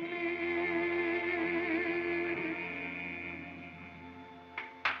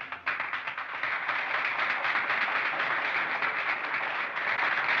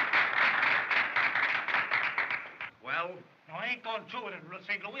 Well? No, I ain't going through with it,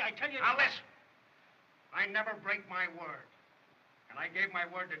 St. Louis. I tell you... Now listen. I never break my word. And I gave my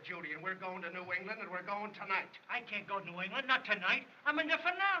word to Judy, and we're going to New England, and we're going tonight. I can't go to New England, not tonight. I'm in the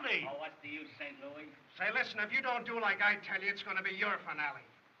finale. Oh, what's the use, St. Louis? Say, listen, if you don't do like I tell you, it's going to be your finale.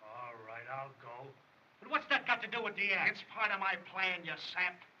 All right, I'll go. But what's that got to do with the act? It's part of my plan, you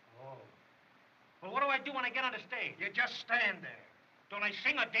sap. Oh. Well, what do I do when I get on the stage? You just stand there. Don't I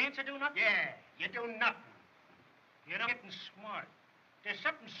sing or dance or do nothing? Yeah, you do nothing. You're not getting smart. There's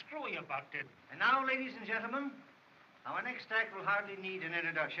something screwy about this. And now, ladies and gentlemen, our next act will hardly need an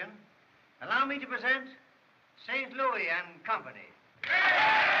introduction. Allow me to present St. Louis and Company.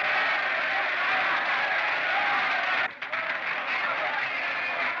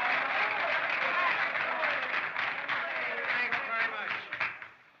 Thanks very much.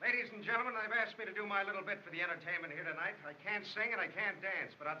 Ladies and gentlemen, they've asked me to do my little bit for the entertainment here tonight. I can't sing and I can't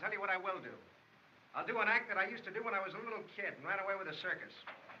dance, but I'll tell you what I will do. I'll do an act that I used to do when I was a little kid and ran away with a circus.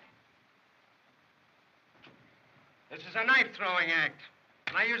 This is a knife-throwing act,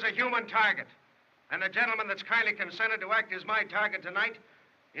 and I use a human target. And the gentleman that's kindly consented to act as my target tonight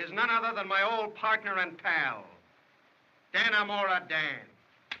is none other than my old partner and pal, Danamora Dan.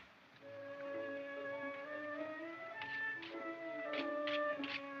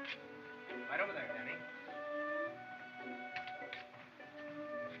 Right over there, Danny.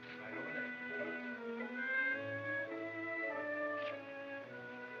 Right over there.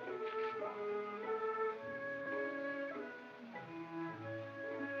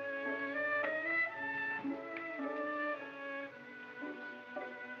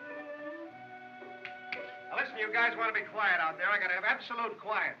 Now listen, you guys want to be quiet out there. I got to have absolute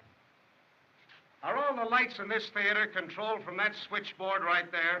quiet. Are all the lights in this theater controlled from that switchboard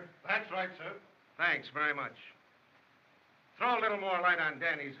right there? That's right, sir. Thanks very much. Throw a little more light on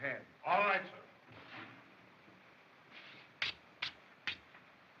Danny's head. All right, sir.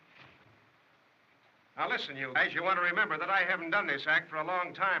 Now listen, you guys, you want to remember that I haven't done this act for a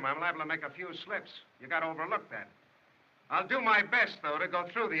long time. I'm liable to make a few slips. You got to overlook that. I'll do my best, though, to go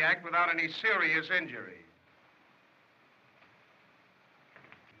through the act without any serious injury.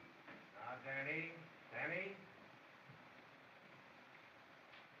 Now, Danny.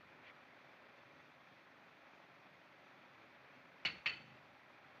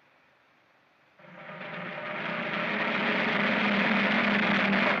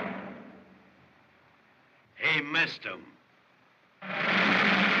 He missed him.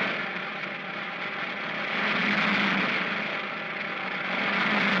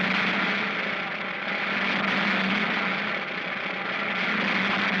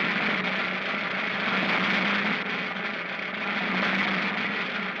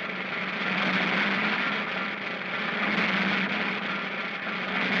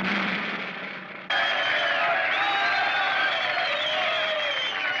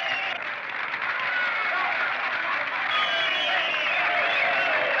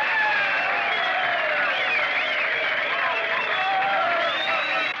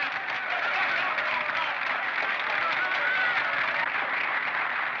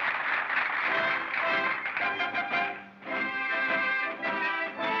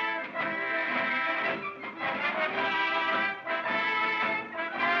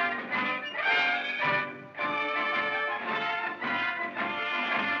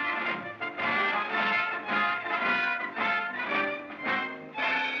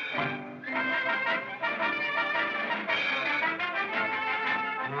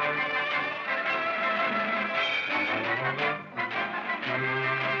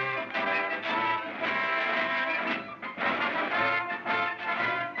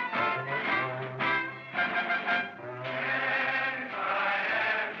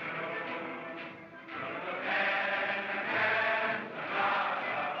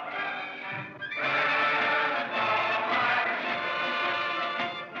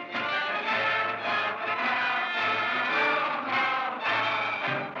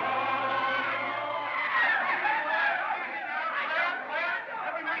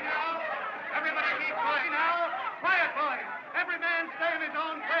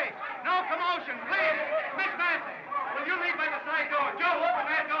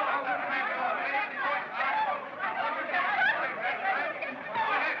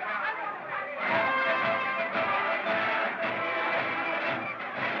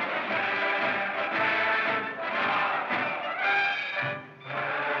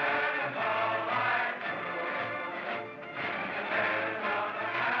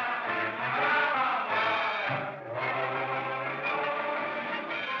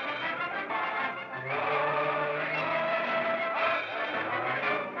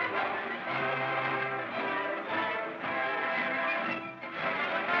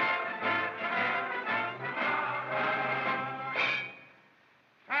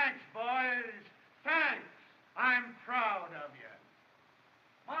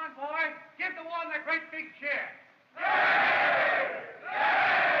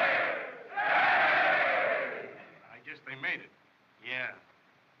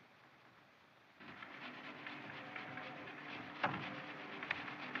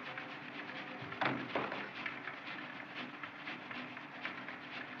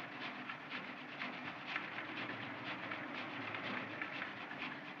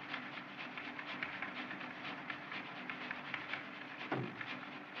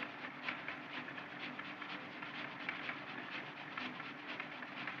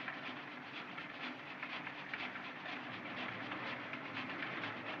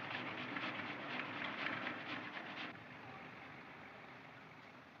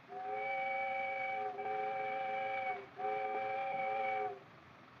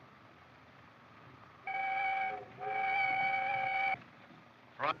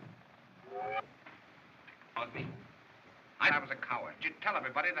 I was a coward. You'd tell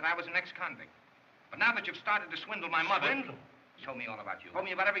everybody that I was an ex-convict. But now that you've started to swindle my mother... Swindle? Show me all about you. Told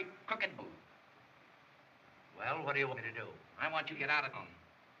me about every crooked move. Well, what do you want me to do? I want you to get out of town.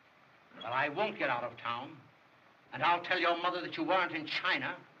 Well, I won't get out of town. And I'll tell your mother that you weren't in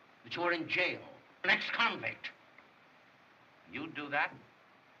China, that you were in jail. An ex-convict. You'd do that?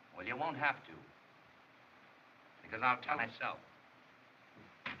 Well, you won't have to. Because I'll tell myself.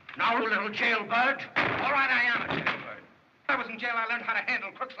 Now, you little jailbird. All right, I am a jailbird. When I was in jail, I learned how to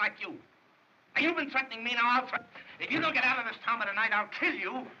handle crooks like you. And you've been threatening me, now I'll threaten. If you don't get out of this town by tonight, I'll kill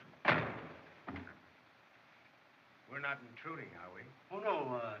you. We're not intruding, are we? Oh,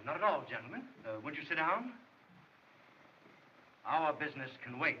 no, not at all, gentlemen. Won't you sit down? Our business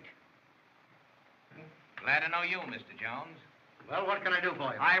can wait. Glad to know you, Mr. Jones. Well, what can I do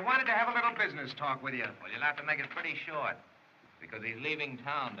for you? I wanted to have a little business talk with you. Well, you'll have to make it pretty short. Because he's leaving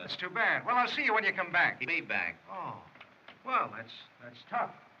town. That's too bad. Well, I'll see you when you come back. He'll be back. Oh. Well, that's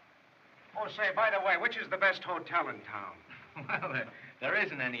tough. Oh, say, by the way, which is the best hotel in town? Well, there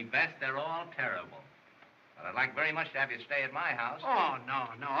isn't any best. They're all terrible. But I'd like very much to have you stay at my house. Oh,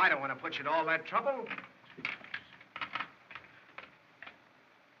 no, I don't want to put you to all that trouble.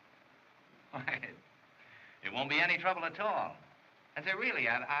 It won't be any trouble at all. I say, really,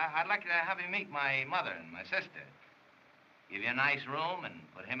 I'd like to have you meet my mother and my sister. Give you a nice room and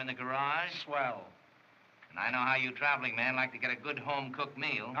put him in the garage. Swell. And I know how you traveling men like to get a good home-cooked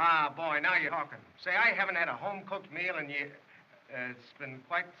meal. Ah, boy, now you're talking. Say, I haven't had a home-cooked meal in years. It's been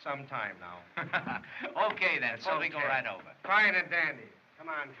quite some time now. Okay, then. So we go right over. Fine and dandy. Come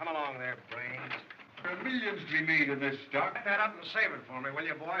on, come along there, brains. There are millions to be made in this stock. Get that up and save it for me, will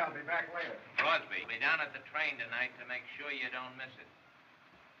you, boy? I'll be back later. Crosby, be down at the train tonight to make sure you don't miss it.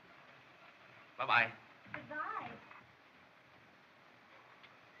 Bye-bye. Goodbye.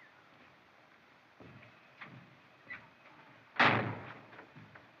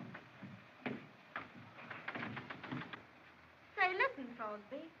 Say, listen,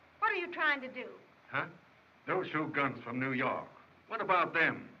 Crosby. What are you trying to do? Huh? Those two guns from New York. What about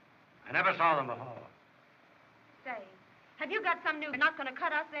them? I never saw them before. Say, have you got some new... You're not going to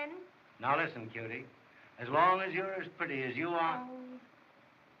cut us in? Now listen, cutie. As long as you're as pretty as you are... Oh.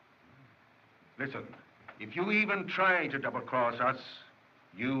 Listen, if you even try to double-cross us,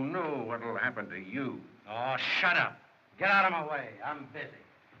 you know what'll happen to you. Oh, shut up. Get out of my way. I'm busy.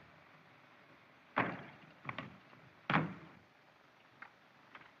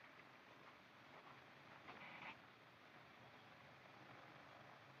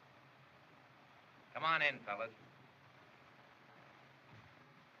 Come on in, fellas.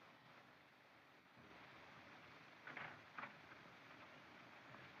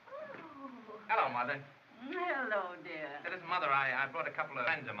 Hello, Mother. Hello, dear. Listen, Mother, I brought a couple of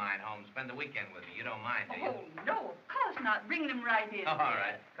friends of mine home to spend the weekend with me. You don't mind, do you? Oh, no, of course not. Bring them right in. Oh, all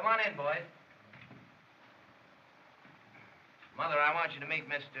right. Come on in, boys. Mother, I want you to meet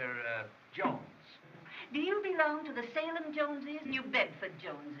Mr. Jones. Do you belong to the Salem Joneses and you Bedford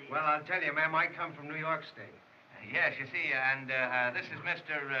Joneses? Well, I'll tell you, ma'am, I come from New York State. Yes, you see, and this is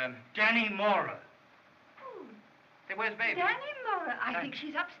Mr. Danny Mora. Say, where's Baby? Danny Mora. I think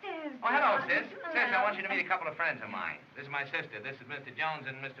she's upstairs. Oh, hello, sis. Sis, I want you to meet a couple of friends of mine. This is my sister. This is Mr. Jones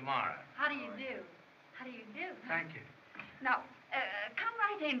and Mr. Mora. How do you do? How do you do? Thank you. Now, come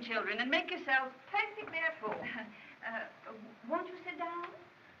right in, children, and make yourselves perfectly at home. Won't you sit down?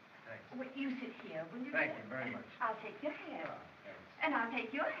 Thanks. Well, you sit here, will you? Thank you very much. I'll take your head. Thanks. And I'll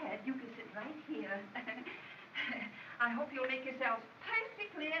take your head. You can sit right here. I hope you'll make yourselves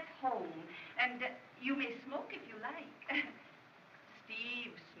perfectly at home. And you may smoke if you like.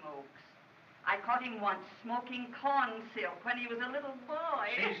 Steve smokes. I caught him once smoking corn silk when he was a little boy.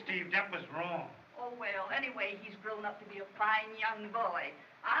 See, Steve, that was wrong. Oh, well, anyway, he's grown up to be a fine young boy.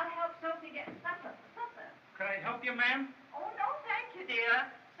 I'll help Sophie get supper. Could I help you, ma'am? Oh, no, thank you, dear.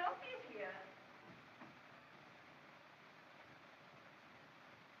 Sophie's here.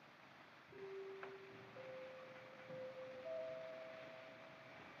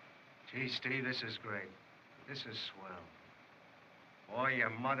 Gee, Steve, this is great. This is swell. Boy,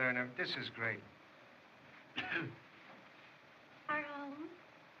 your mother and this is great. Our home?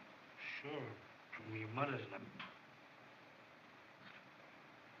 Sure. Your mother's not.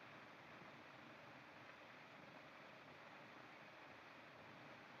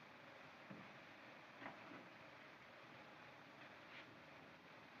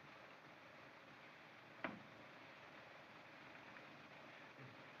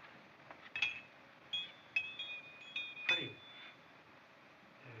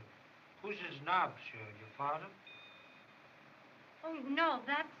 Who's his knobs, your father? Oh, no,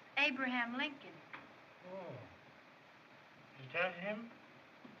 that's Abraham Lincoln. Oh. Is that him?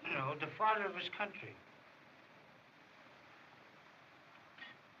 No, the father of his country.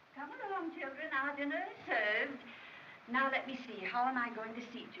 Come along, children. Our dinner is served. Now, let me see. How am I going to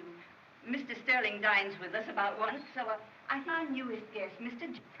seat you? Mr. Sterling dines with us about once, so I think our newest guest, Mr.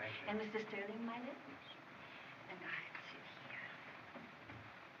 And Mr. Sterling, my left. And I'll sit here.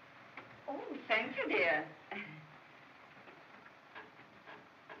 Oh, thank you, dear.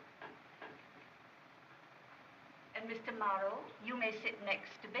 And Mr. Morrow, you may sit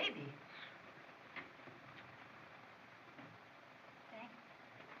next to Baby. Thanks.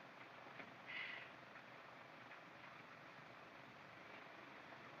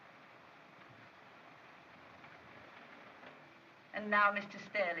 And now, Mr.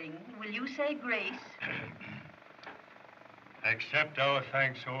 Sterling, will you say grace? Accept our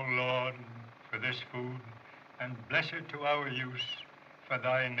thanks, O Lord, for this food, and bless it to our use for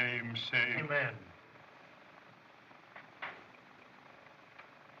thy name's sake. Amen.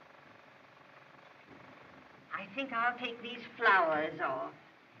 I think I'll take these flowers off.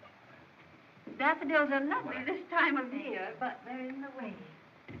 Daffodils are lovely this time of year, but they're in the way.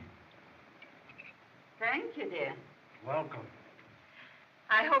 Thank you, dear. Welcome.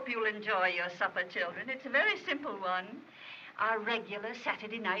 I hope you'll enjoy your supper, children. It's a very simple one, our regular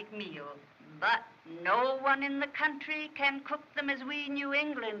Saturday night meal. But no one in the country can cook them as we New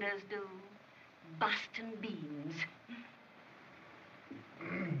Englanders do. Boston beans.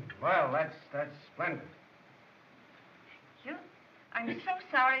 Well, that's splendid. I'm so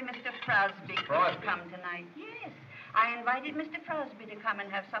sorry Mr. Frosby couldn't come tonight. Yes, I invited Mr. Frosby to come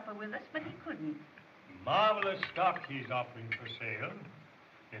and have supper with us, but he couldn't. Marvelous stock he's offering for sale.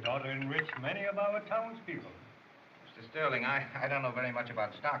 It ought to enrich many of our townspeople. Mr. Sterling, I don't know very much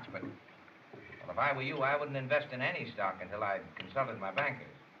about stocks, but well, if I were you, I wouldn't invest in any stock until I'd consulted my bankers.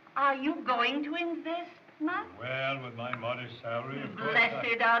 Are you going to invest, Mutt? Well, with my modest salary, of course.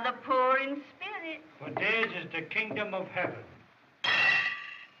 Blessed are the poor in spirit. For theirs is the kingdom of heaven.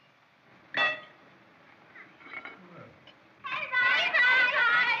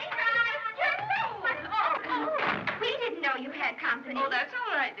 We didn't know you had company. Oh, that's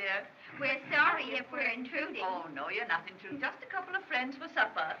all right, dear. We're sorry if we're intruding. Oh, no, you're not intruding. Just a couple of friends for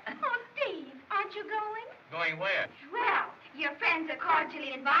supper. Oh, Steve, aren't you going? Going where? Well, your friends are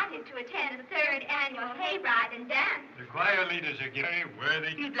cordially invited to attend the 3rd annual hayride and dance. The choir leaders are getting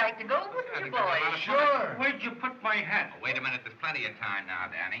worthy. You'd like to go, wouldn't you, boys? Sure. Where'd you put my hat? Oh, wait a minute. There's plenty of time now,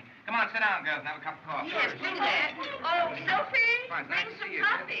 Danny. Come on, sit down, girls, and have a cup of coffee. Yes, do that. Oh, Sophie, Fine, bring nice to some see you.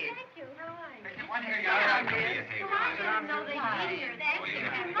 coffee. Thank you. How are you? What are you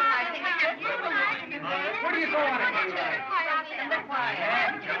What are you going to do?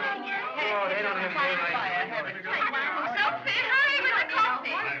 Oh, they don't have Sophie, hurry with the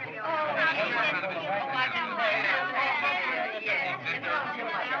coffee.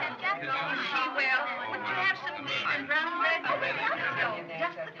 She will. Would you have some meat and brown bread?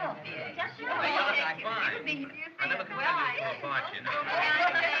 Just the coffee. Just the coffee. I never could tell you so apart, you know.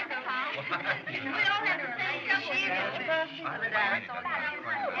 We all have the same cup of tea. And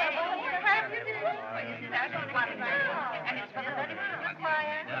it's for the very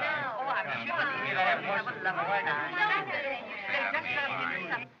choir. Oh, I'm sure you'll have a lovely time. Just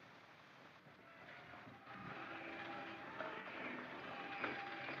something.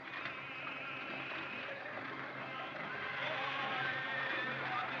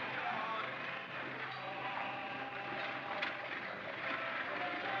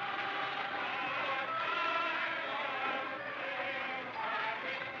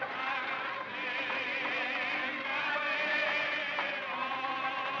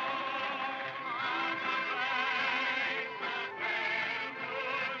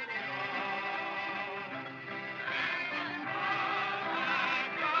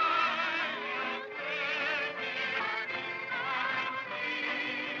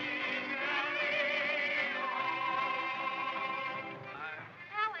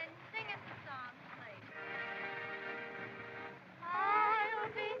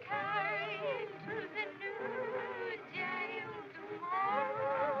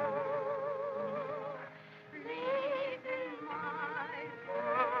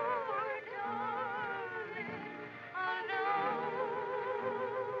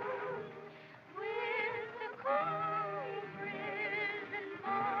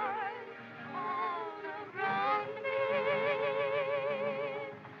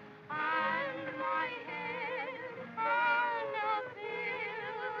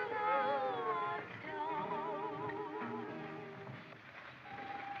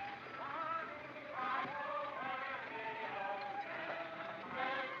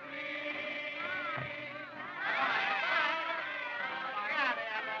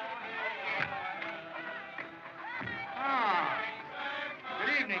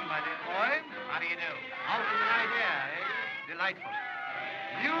 Delightful.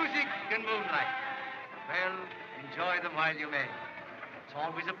 Music and moonlight. Well, enjoy them while you may. It's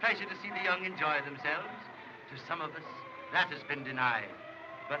always a pleasure to see the young enjoy themselves. To some of us, that has been denied.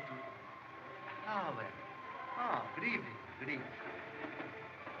 But, well. Oh, good evening. Good evening.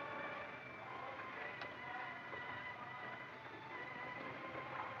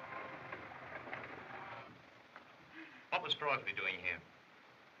 What was Crosby doing here?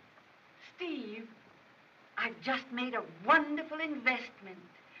 Steve, I've just made a wonderful investment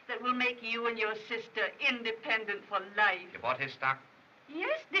that will make you and your sister independent for life. You bought his stock?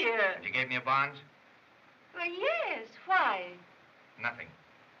 Yes, dear. And you gave me a bonds? Well, yes. Why? Nothing.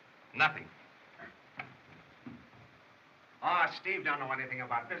 Nothing. Oh, Steve don't know anything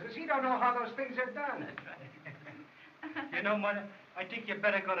about business. He don't know how those things are done. You know, Mother, I think you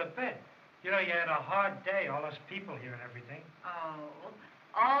better go to bed. You know, you had a hard day, all those people here and everything. Oh,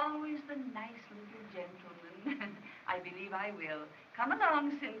 always the nice little gentleman. I believe I will. Come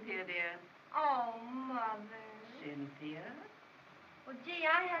along, Cynthia, dear. Oh, Mother. Cynthia? Well, gee,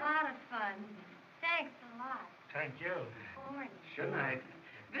 I had a lot of fun. Thanks a lot. Thank you. Morning. Good night.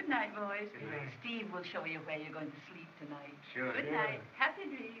 Good night, boys. Good night. Steve will show you where you're going to sleep tonight. Sure. Good night. Happy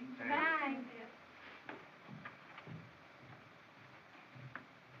dreams. Thanks. Bye.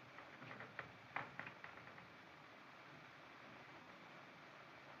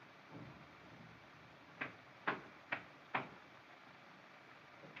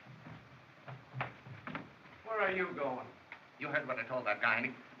 Where are you going? You heard what I told that guy,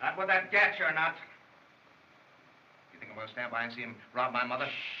 Hank. Not with that gat, you're not. You think I'm going to stand by and see him rob my mother?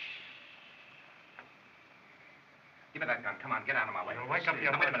 Give me that gun. Come on, get out of my way. You'll wake up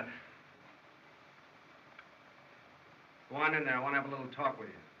your Wait a mother. minute. Go on in there. I want to have a little talk with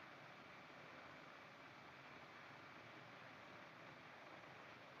you.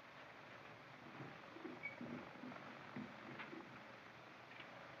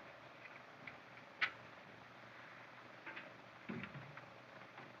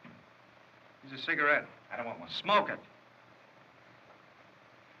 Here's a cigarette. I don't want one. Smoke it.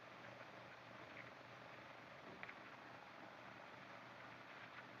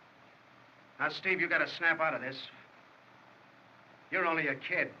 Now, Steve, you got to snap out of this. You're only a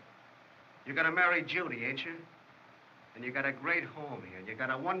kid. You're going to marry Judy, ain't you? And you got a great home here. You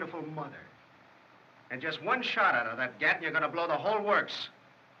got a wonderful mother. And just one shot out of that gat, and you're going to blow the whole works.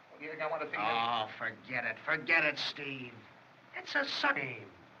 You think I want to see Oh, forget it. Forget it, Steve. It's a suck game.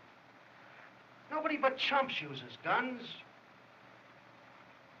 Nobody but chumps uses guns.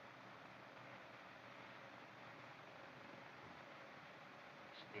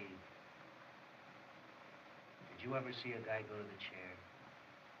 Steve, did you ever see a guy go to the chair?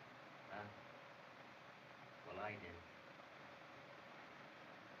 Huh? Well, I did.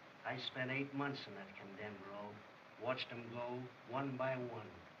 I spent 8 months in that condemned row. Watched them go one by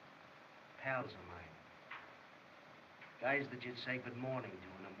one. Pals of mine. Guys that you'd say good morning to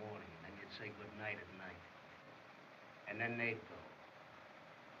in the morning, and then you'd say good night at night. And then they'd go.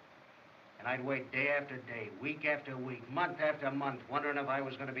 And I'd wait day after day, week after week, month after month, wondering if I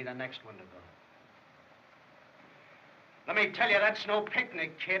was going to be the next one to go. Let me tell you, that's no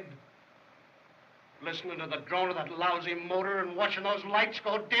picnic, kid. Listening to the drone of that lousy motor and watching those lights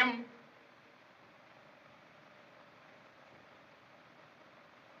go dim.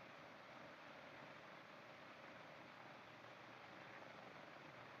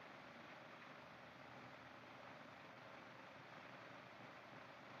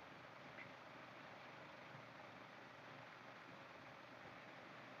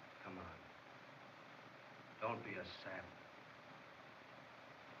 Come on. Don't be a sap.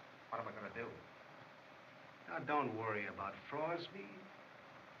 What am I going to do? Now, don't worry about Frosby.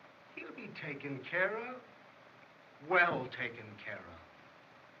 He'll be taken care of. Well taken care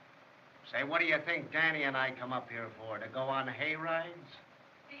of. Say, what do you think Danny and I come up here for? To go on hay rides?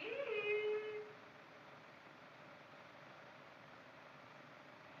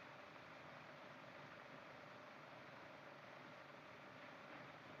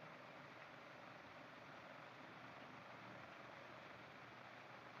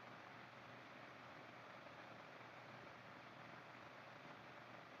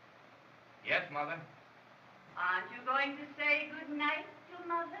 Yes, Mother? Aren't you going to say good night to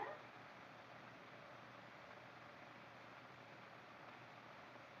Mother?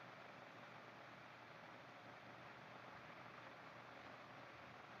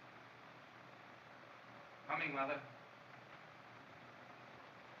 Coming, Mother.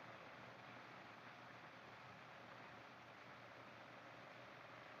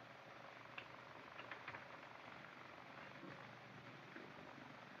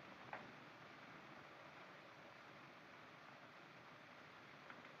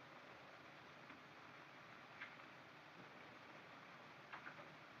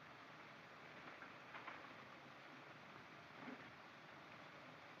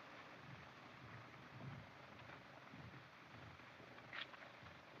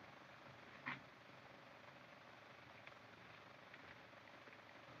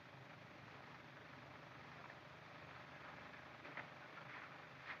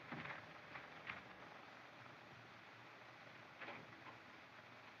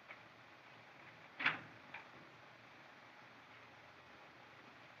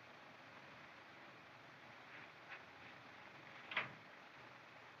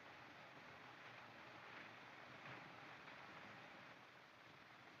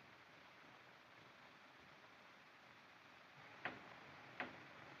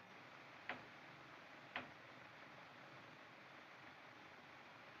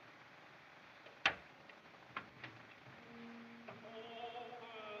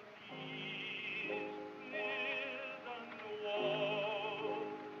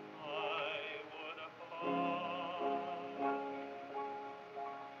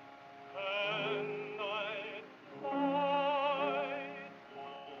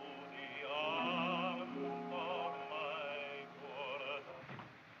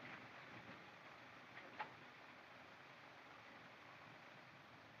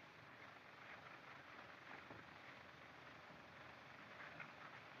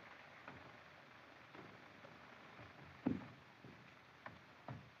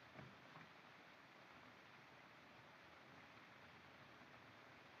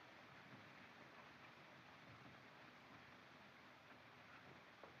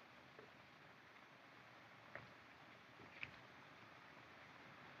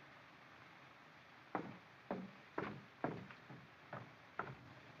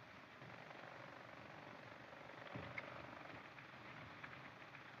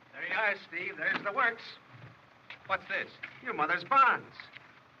 There you are, Steve. There's the works. What's this? Your mother's bonds.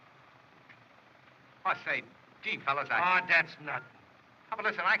 Oh, say, gee, fellas, Oh, that's nothing. Oh, but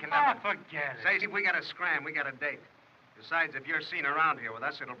listen, I can Oh, never... forget it. Say, Steve, we got to scram. We got a date. Besides, if you're seen around here with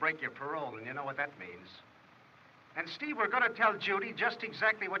us, it'll break your parole, and you know what that means. And, Steve, we're going to tell Judy just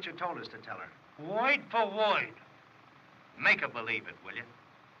exactly what you told us to tell her. Word for word. Make her believe it, will you?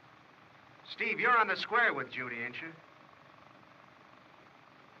 Steve, you're on the square with Judy, ain't you?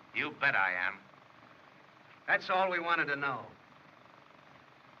 You bet I am. That's all we wanted to know.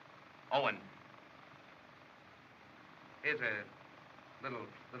 Owen. Here's a little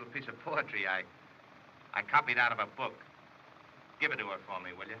piece of poetry I copied out of a book. Give it to her for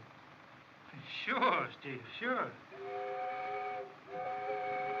me, will you? Sure, Steve, sure.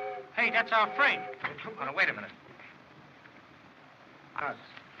 Hey, that's our friend. Oh, now, wait a minute.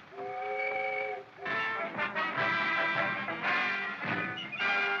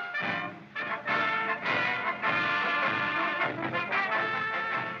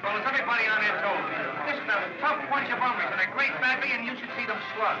 Well, is everybody on their toes? This is a tough bunch of hombres, and they're great badly, and you should see them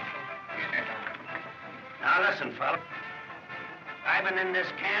slug. Now listen, fella. I've been in this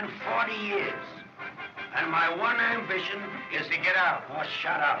can 40 years. And my one ambition is to get out. Oh,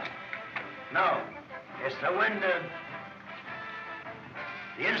 shut up. No. It's to win the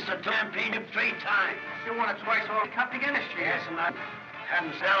Institute Championship 3 times. You won it twice all cup again this year. Yes, and I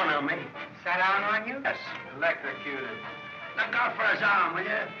hadn't sat down on me. Sat down on you? Yes. Electrocuted. Look out for his arm, will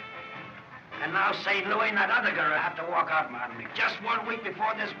you? And now St. Louis and that other girl have to walk out on me. Just 1 week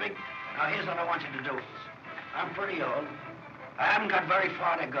before this big... Now, here's what I want you to do. I'm pretty old. I haven't got very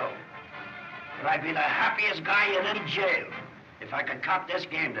far to go. But I'd be the happiest guy in any jail if I could cop this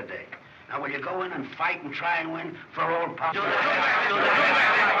game today. Now, will you go in and fight and try and win for old Pop? Do that.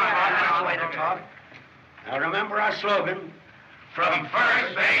 That's the way to talk. Now, remember our slogan. From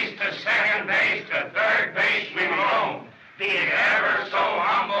first base to second base to third base we roam. Be it ever so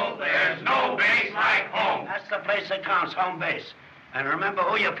humble, there's no base like home. That's the place that counts, home base. And remember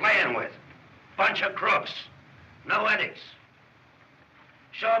who you're playing with. Bunch of crooks. No eddies.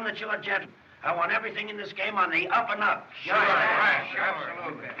 Show them that you're a gentleman. I want everything in this game on the up and up. Sure,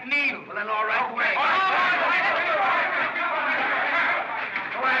 absolutely. Kneel. Well, then, all right. Okay.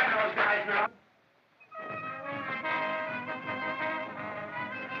 Go after those guys now.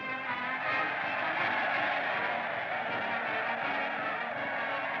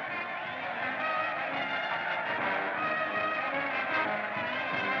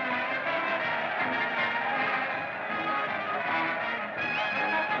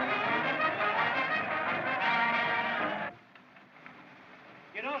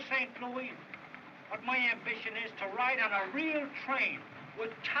 You know, St. Louis, what my ambition is to ride on a real train with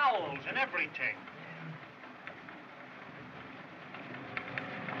towels and everything.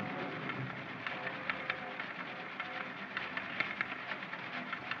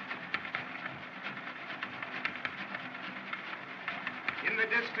 In the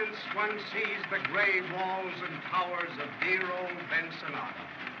distance, one sees the gray walls and towers of dear old Bensenata.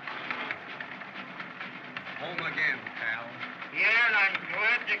 Home again, pal. Yeah, and I'm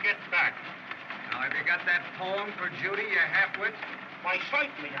glad to get back. Now, have you got that poem for Judy, you halfwit? Why,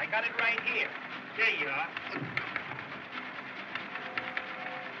 certainly. I got it right here. There you are.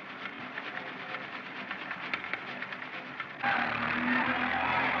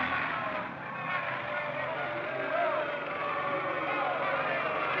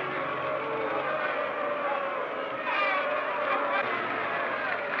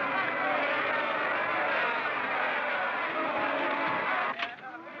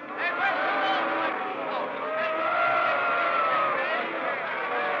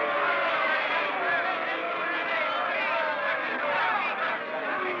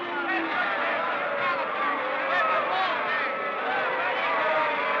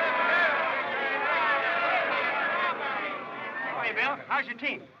 How's your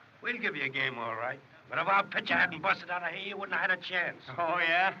team? We'll give you a game, all right. But if our pitcher hadn't busted out of here, you wouldn't have had a chance. Oh,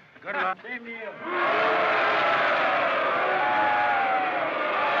 yeah? Good luck. Same to you.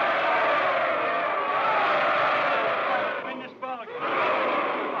 Win this ball game.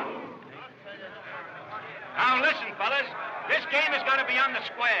 Now, listen, fellas. This game is going to be on the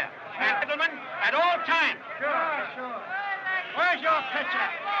square. Gentlemen, at all times. Sure. Where's your pitcher?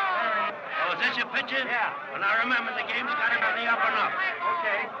 Oh, is this your pitcher? Yeah. Well, now remember, the game's got it on the up and up.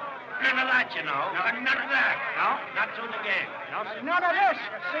 Okay. None of that, you know. No. None of that. No? Not through the game. No, none of this.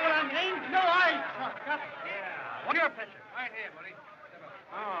 See what I mean? No, Yeah. What's your pitcher? Right here, buddy.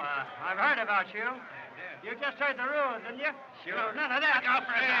 Oh, I've heard about you. You just heard the rules, didn't you? Sure. No, none of that. Look out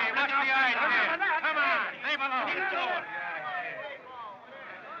for his arm. What's Look the out for his idea? arm. None of that. Come on. Leave alone. What are you doing?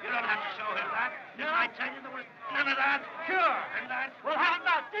 You don't have to show him that. Didn't I tell you there was none of that? Sure. And that? Well, how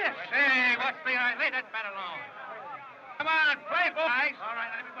about this? Hey, what's the idea? Leave that bat alone. Come on, play, boys. All right,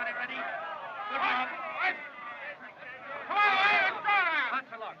 everybody ready? Good luck. Come on, let's go now.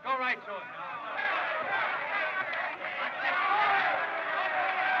 Lots of luck. Go right to it.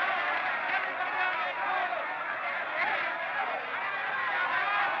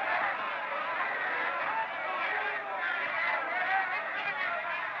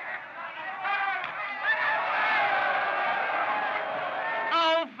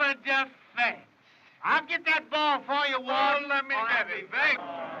 your defense. I'll get that ball for you, Warden. let me get it. Big.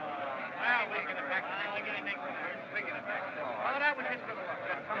 Well, we get it back. We get it back. We get it back. Oh, that was just a little.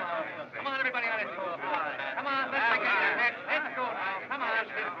 Come on. Come on, everybody on this boat. Come on, let's get it. Let's go now. Come on.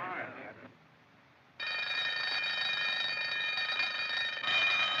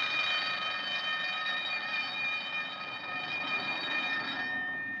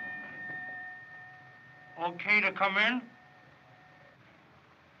 Okay to come in?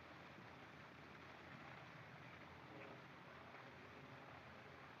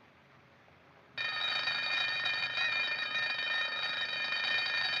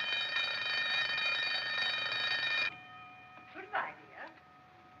 Goodbye, dear.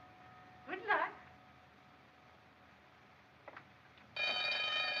 Good luck.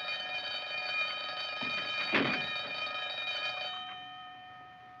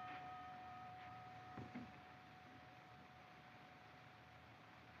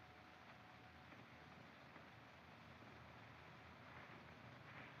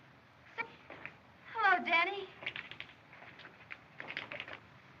 Hello, Danny.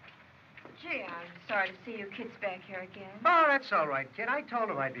 Gee, I'm sorry to see you kids back here again. Oh, that's all right, kid. I told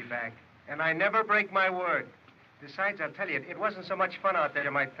him I'd be back. And I never break my word. Besides, I'll tell you, it wasn't so much fun out there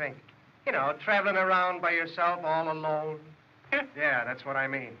you might think. You know, traveling around by yourself all alone. Yeah, that's what I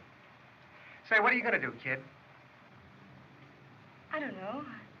mean. Say, what are you going to do, kid? I don't know.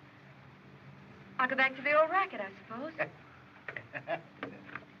 I'll go back to the old racket, I suppose.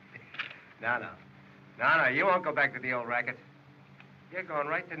 No, you won't go back to the old racket. You're going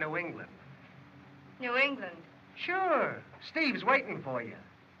right to New England. New England. Sure. Steve's waiting for you.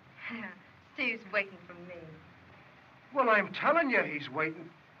 Steve's waiting for me. Well, I'm telling you, he's waiting.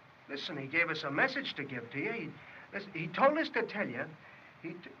 Listen, he gave us a message to give to you. He told us to tell you.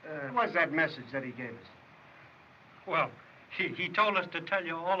 What was that message that he gave us? Well, he told us to tell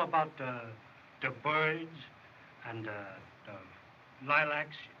you all about the birds and the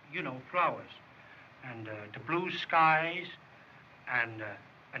lilacs, you know, flowers, and the blue skies, and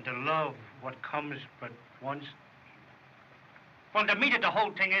the love what comes but once. Well, the meat of the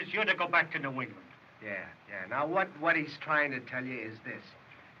whole thing is you're to go back to New England. Yeah. Now, what he's trying to tell you is this.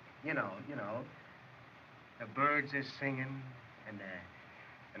 You know, the birds are singing, and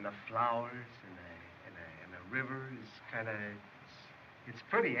the flowers, and the river is kind of, it's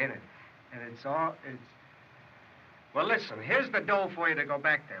pretty, ain't it? And it's. Well, listen, here's the dough for you to go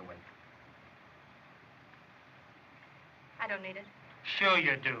back there with. I don't need it. Sure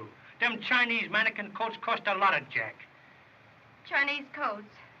you do. Them Chinese mannequin coats cost a lot of jack. Chinese coats.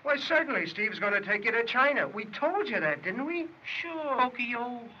 Well, certainly, Steve's going to take you to China. We told you that, didn't we? Sure.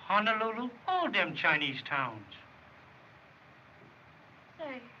 Tokyo, Honolulu, all them Chinese towns.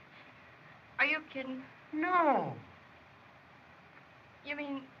 Say, are you kidding? No. You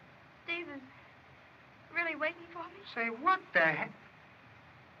mean Steve is really waiting for me? Say, what the heck?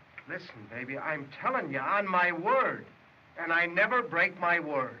 Listen, baby, I'm telling you on my word. And I never break my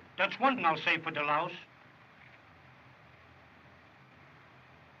word. That's one thing I'll say for the louse.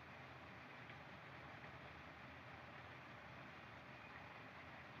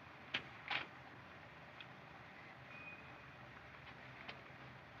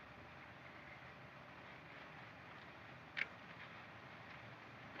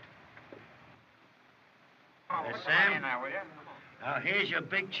 Sam, now here's your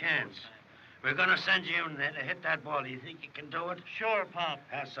big chance. We're going to send you in there to hit that ball. Do you think you can do it? Sure, Pop.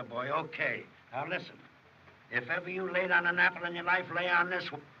 That's the boy. Okay. Now, listen. If ever you laid on an apple in your life, lay on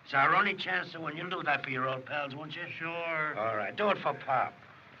this one. It's our only chance to win. You'll do that for your old pals, won't you? Sure. All right. Do it for Pop.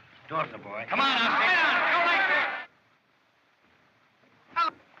 Do it for the boy. Come on, now, stay down. Go like that.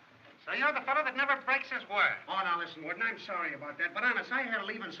 So you're the fellow that never breaks his word. Oh, now, listen, Warden, I'm sorry about that. But honest, I had to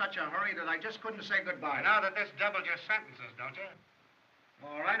leave in such a hurry that I just couldn't say goodbye. Now that this doubles your sentences, don't you?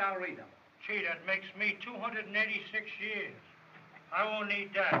 All right, I'll read them. Gee, that makes me 286 years. I won't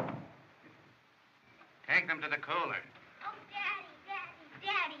need that. Take them to the cooler. Oh,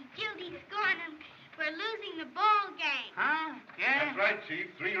 Daddy, Judy's gone and we're losing the ball game. Huh? Yeah? That's right,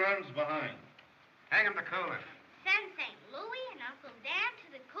 Chief. 3 runs behind. Take them to cooler. Send St. Louis and Uncle Dan to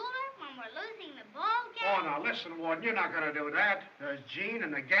the cooler when we're losing the ball game. Oh, now, listen, Warden, you're not going to do that. There's Gene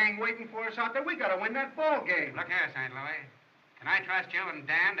and the gang waiting for us out there. We got to win that ball game. Look here, St. Louis. Can I trust you and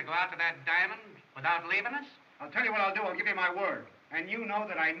Dan to go out to that diamond without leaving us? I'll tell you what I'll do. I'll give you my word. And you know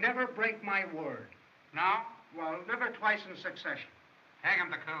that I never break my word. No? Well, never twice in succession. Take him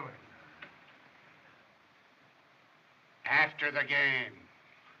to cooler. After the game.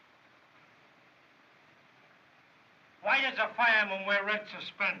 Why does a fireman wear red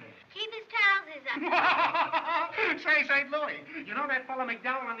suspenders? Keep his trousers up. Say, Louie, you know that fellow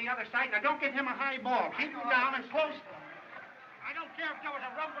McDowell on the other side? Now, don't give him a high ball. Keep him down and close. I don't care if there was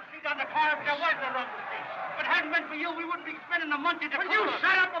a rumble seat on the car, if there was a rumble seat. If it hadn't been for you, we wouldn't be spending a month in the Will you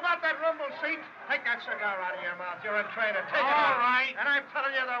shut up about that rumble seat? Take that cigar out of your mouth. You're a traitor. Take it All out. right. And I'm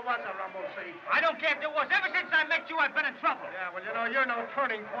telling you there was a rumble seat. I don't care if there was. Ever since I met you, I've been in trouble. Yeah, well, you know, you're no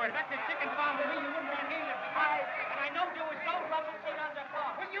turning point. That's a chicken farm with me. You wouldn't be here. And I know there was no rumble seat on the car.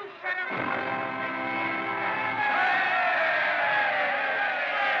 Will you shut up?